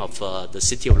you think of the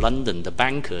City of London, the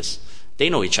bankers, they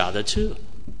know each other too.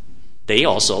 They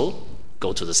also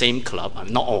go to the same club,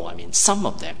 not all, some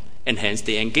of them, and hence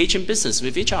they engage in business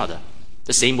with each other.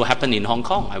 The same will happen in Hong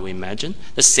Kong, I would imagine.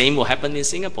 The same will happen in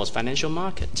Singapore's financial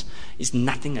market. It's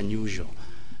nothing unusual.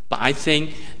 But I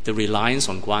think the reliance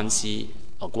on guanxi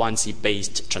or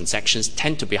guanxi-based transactions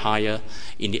tend to be higher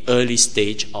in the early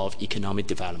stage of economic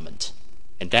development.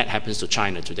 And that happens to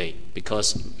China today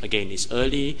because, again, its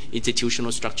early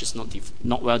institutional structures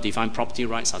not well defined, property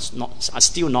rights are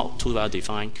still not too well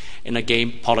defined, and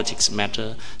again, politics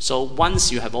matter. So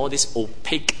once you have all this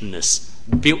opaqueness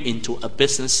built into a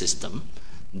business system,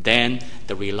 then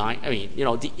it's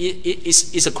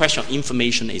a question of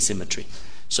information asymmetry.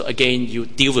 So again, you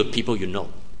deal with people you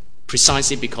know,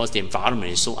 precisely because the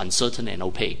environment is so uncertain and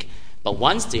opaque. But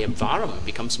once the environment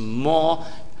becomes more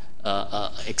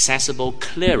accessible,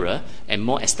 clearer, and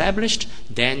more established,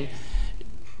 then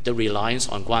the reliance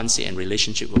on guanxi and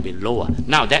relationship will be lower.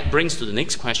 Now, that brings to the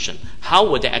next question. How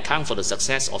would they account for the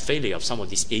success or failure of some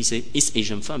of these East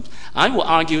Asian firms? I would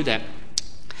argue that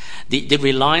the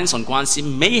reliance on guanxi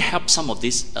may help some of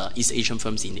these East Asian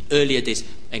firms in the earlier days,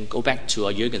 and go back to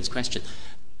Jürgen's question,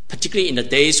 particularly in the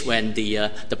days when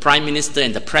the Prime Minister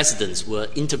and the Presidents were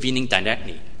intervening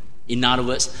directly. In other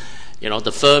words,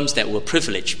 the firms that were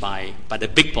privileged by the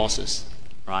big bosses,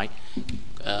 right,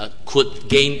 could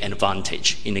gain an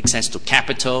advantage in access to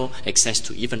capital, access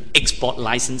to even export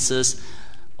licenses,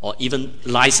 or even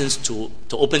license to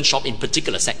open shop in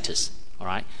particular sectors, all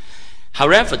right?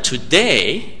 However,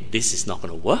 today, this is not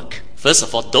going to work. First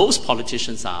of all, those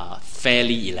politicians are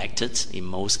fairly elected in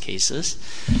most cases,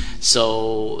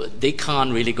 so they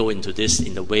can't really go into this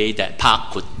in the way that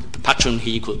Park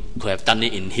Chung-hee could have done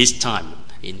it in his time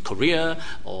in Korea,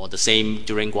 or the same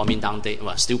during Kuomintang day,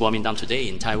 well, still Kuomintang today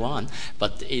in Taiwan,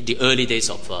 but in the early days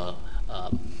of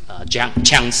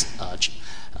Chiang's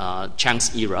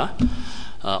era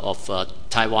of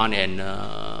Taiwan, and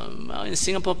in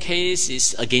Singapore case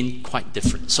is again quite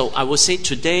different. So I would say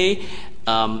today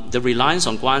the reliance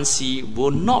on guanxi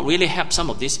will not really help some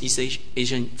of these East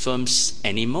Asian firms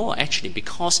anymore, actually,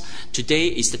 because today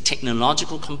is the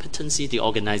technological competency, the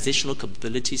organizational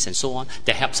capabilities, and so on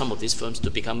that help some of these firms to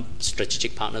become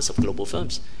strategic partners of global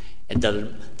firms. And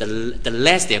the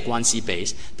less they are guanxi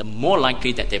based, the more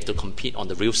likely that they have to compete on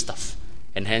the real stuff.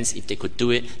 And hence, if they could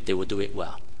do it, they would do it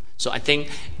well. So I think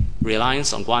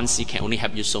reliance on guanxi can only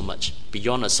help you so much.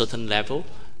 Beyond a certain level,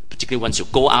 particularly once you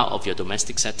go out of your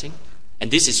domestic setting. And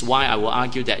this is why I will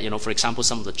argue that, for example,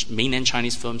 some of the mainland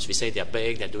Chinese firms, we say they're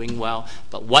big, they're doing well,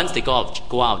 but once they go out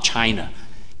of China,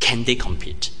 can they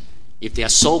compete? If they are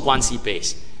so guanxi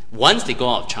based, once they go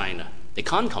out of China, They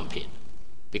can't compete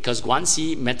because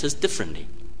Guangxi matters differently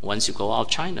once you go out of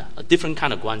China. A different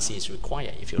kind of Guangxi is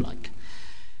required, if you like.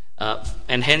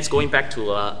 And hence, going back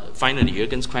to finally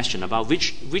Jürgen's question about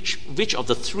which of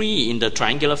the three in the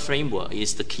triangular framework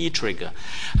is the key trigger.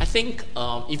 I think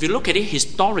if you look at it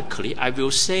historically, I will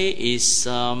say is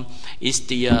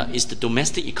the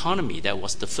domestic economy that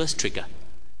was the first trigger.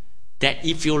 That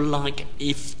if you like,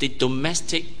 if the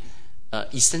domestic,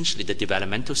 essentially the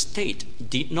developmental state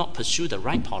did not pursue the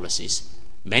right policies,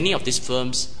 many of these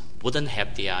firms wouldn't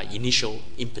have their initial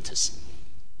impetus.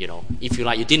 You know, if you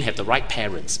like, you didn't have the right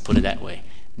parents, put it that way,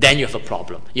 then you have a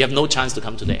problem. You have no chance to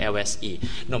come to the LSE,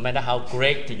 no matter how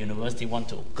great the university want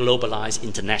to globalize,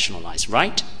 internationalize,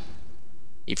 right?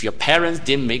 If your parents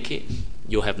didn't make it,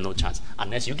 you have no chance,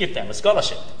 unless you give them a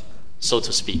scholarship, so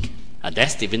to speak.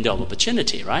 That's the window of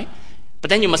opportunity, right?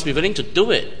 But then you must be willing to do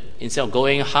it. Instead of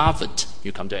going Harvard,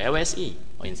 you come to LSE.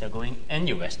 Or instead of going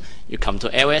NUS, you come to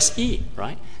LSE,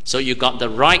 right? So you got the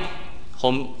right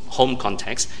home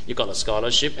context, you got a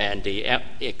scholarship and the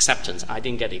acceptance. I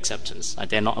didn't get acceptance. I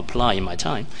dare not apply in my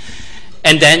time.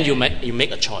 And then you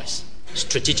make a choice,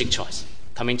 strategic choice,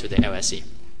 coming to the LSE,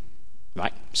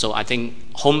 right? So I think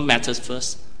home matters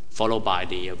first, followed by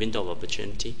the window of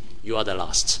opportunity. You are the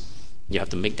last. You have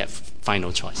to make that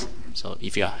final choice. So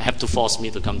if you have to force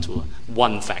me to come to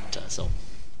one factor, so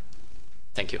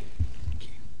thank you.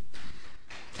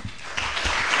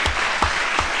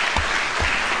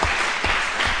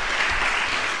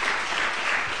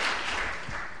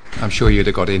 I'm sure you'd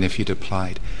have got in if you'd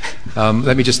applied.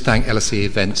 Let me just thank LSE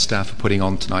event staff for putting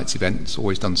on tonight's event. It's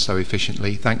always done so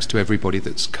efficiently. Thanks to everybody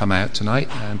that's come out tonight,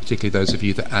 and particularly those of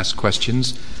you that asked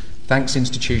questions. Thanks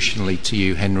institutionally to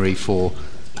you, Henry, for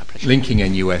linking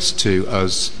NUS to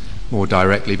us more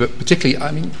directly. But particularly,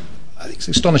 I mean, it's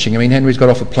astonishing. I mean, Henry's got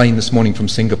off a plane this morning from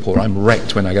Singapore. I'm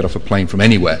wrecked when I get off a plane from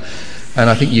anywhere. And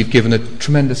I think you've given a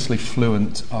tremendously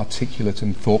fluent, articulate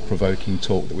and thought-provoking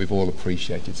talk that we've all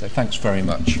appreciated. So thanks very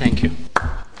much. Thank you.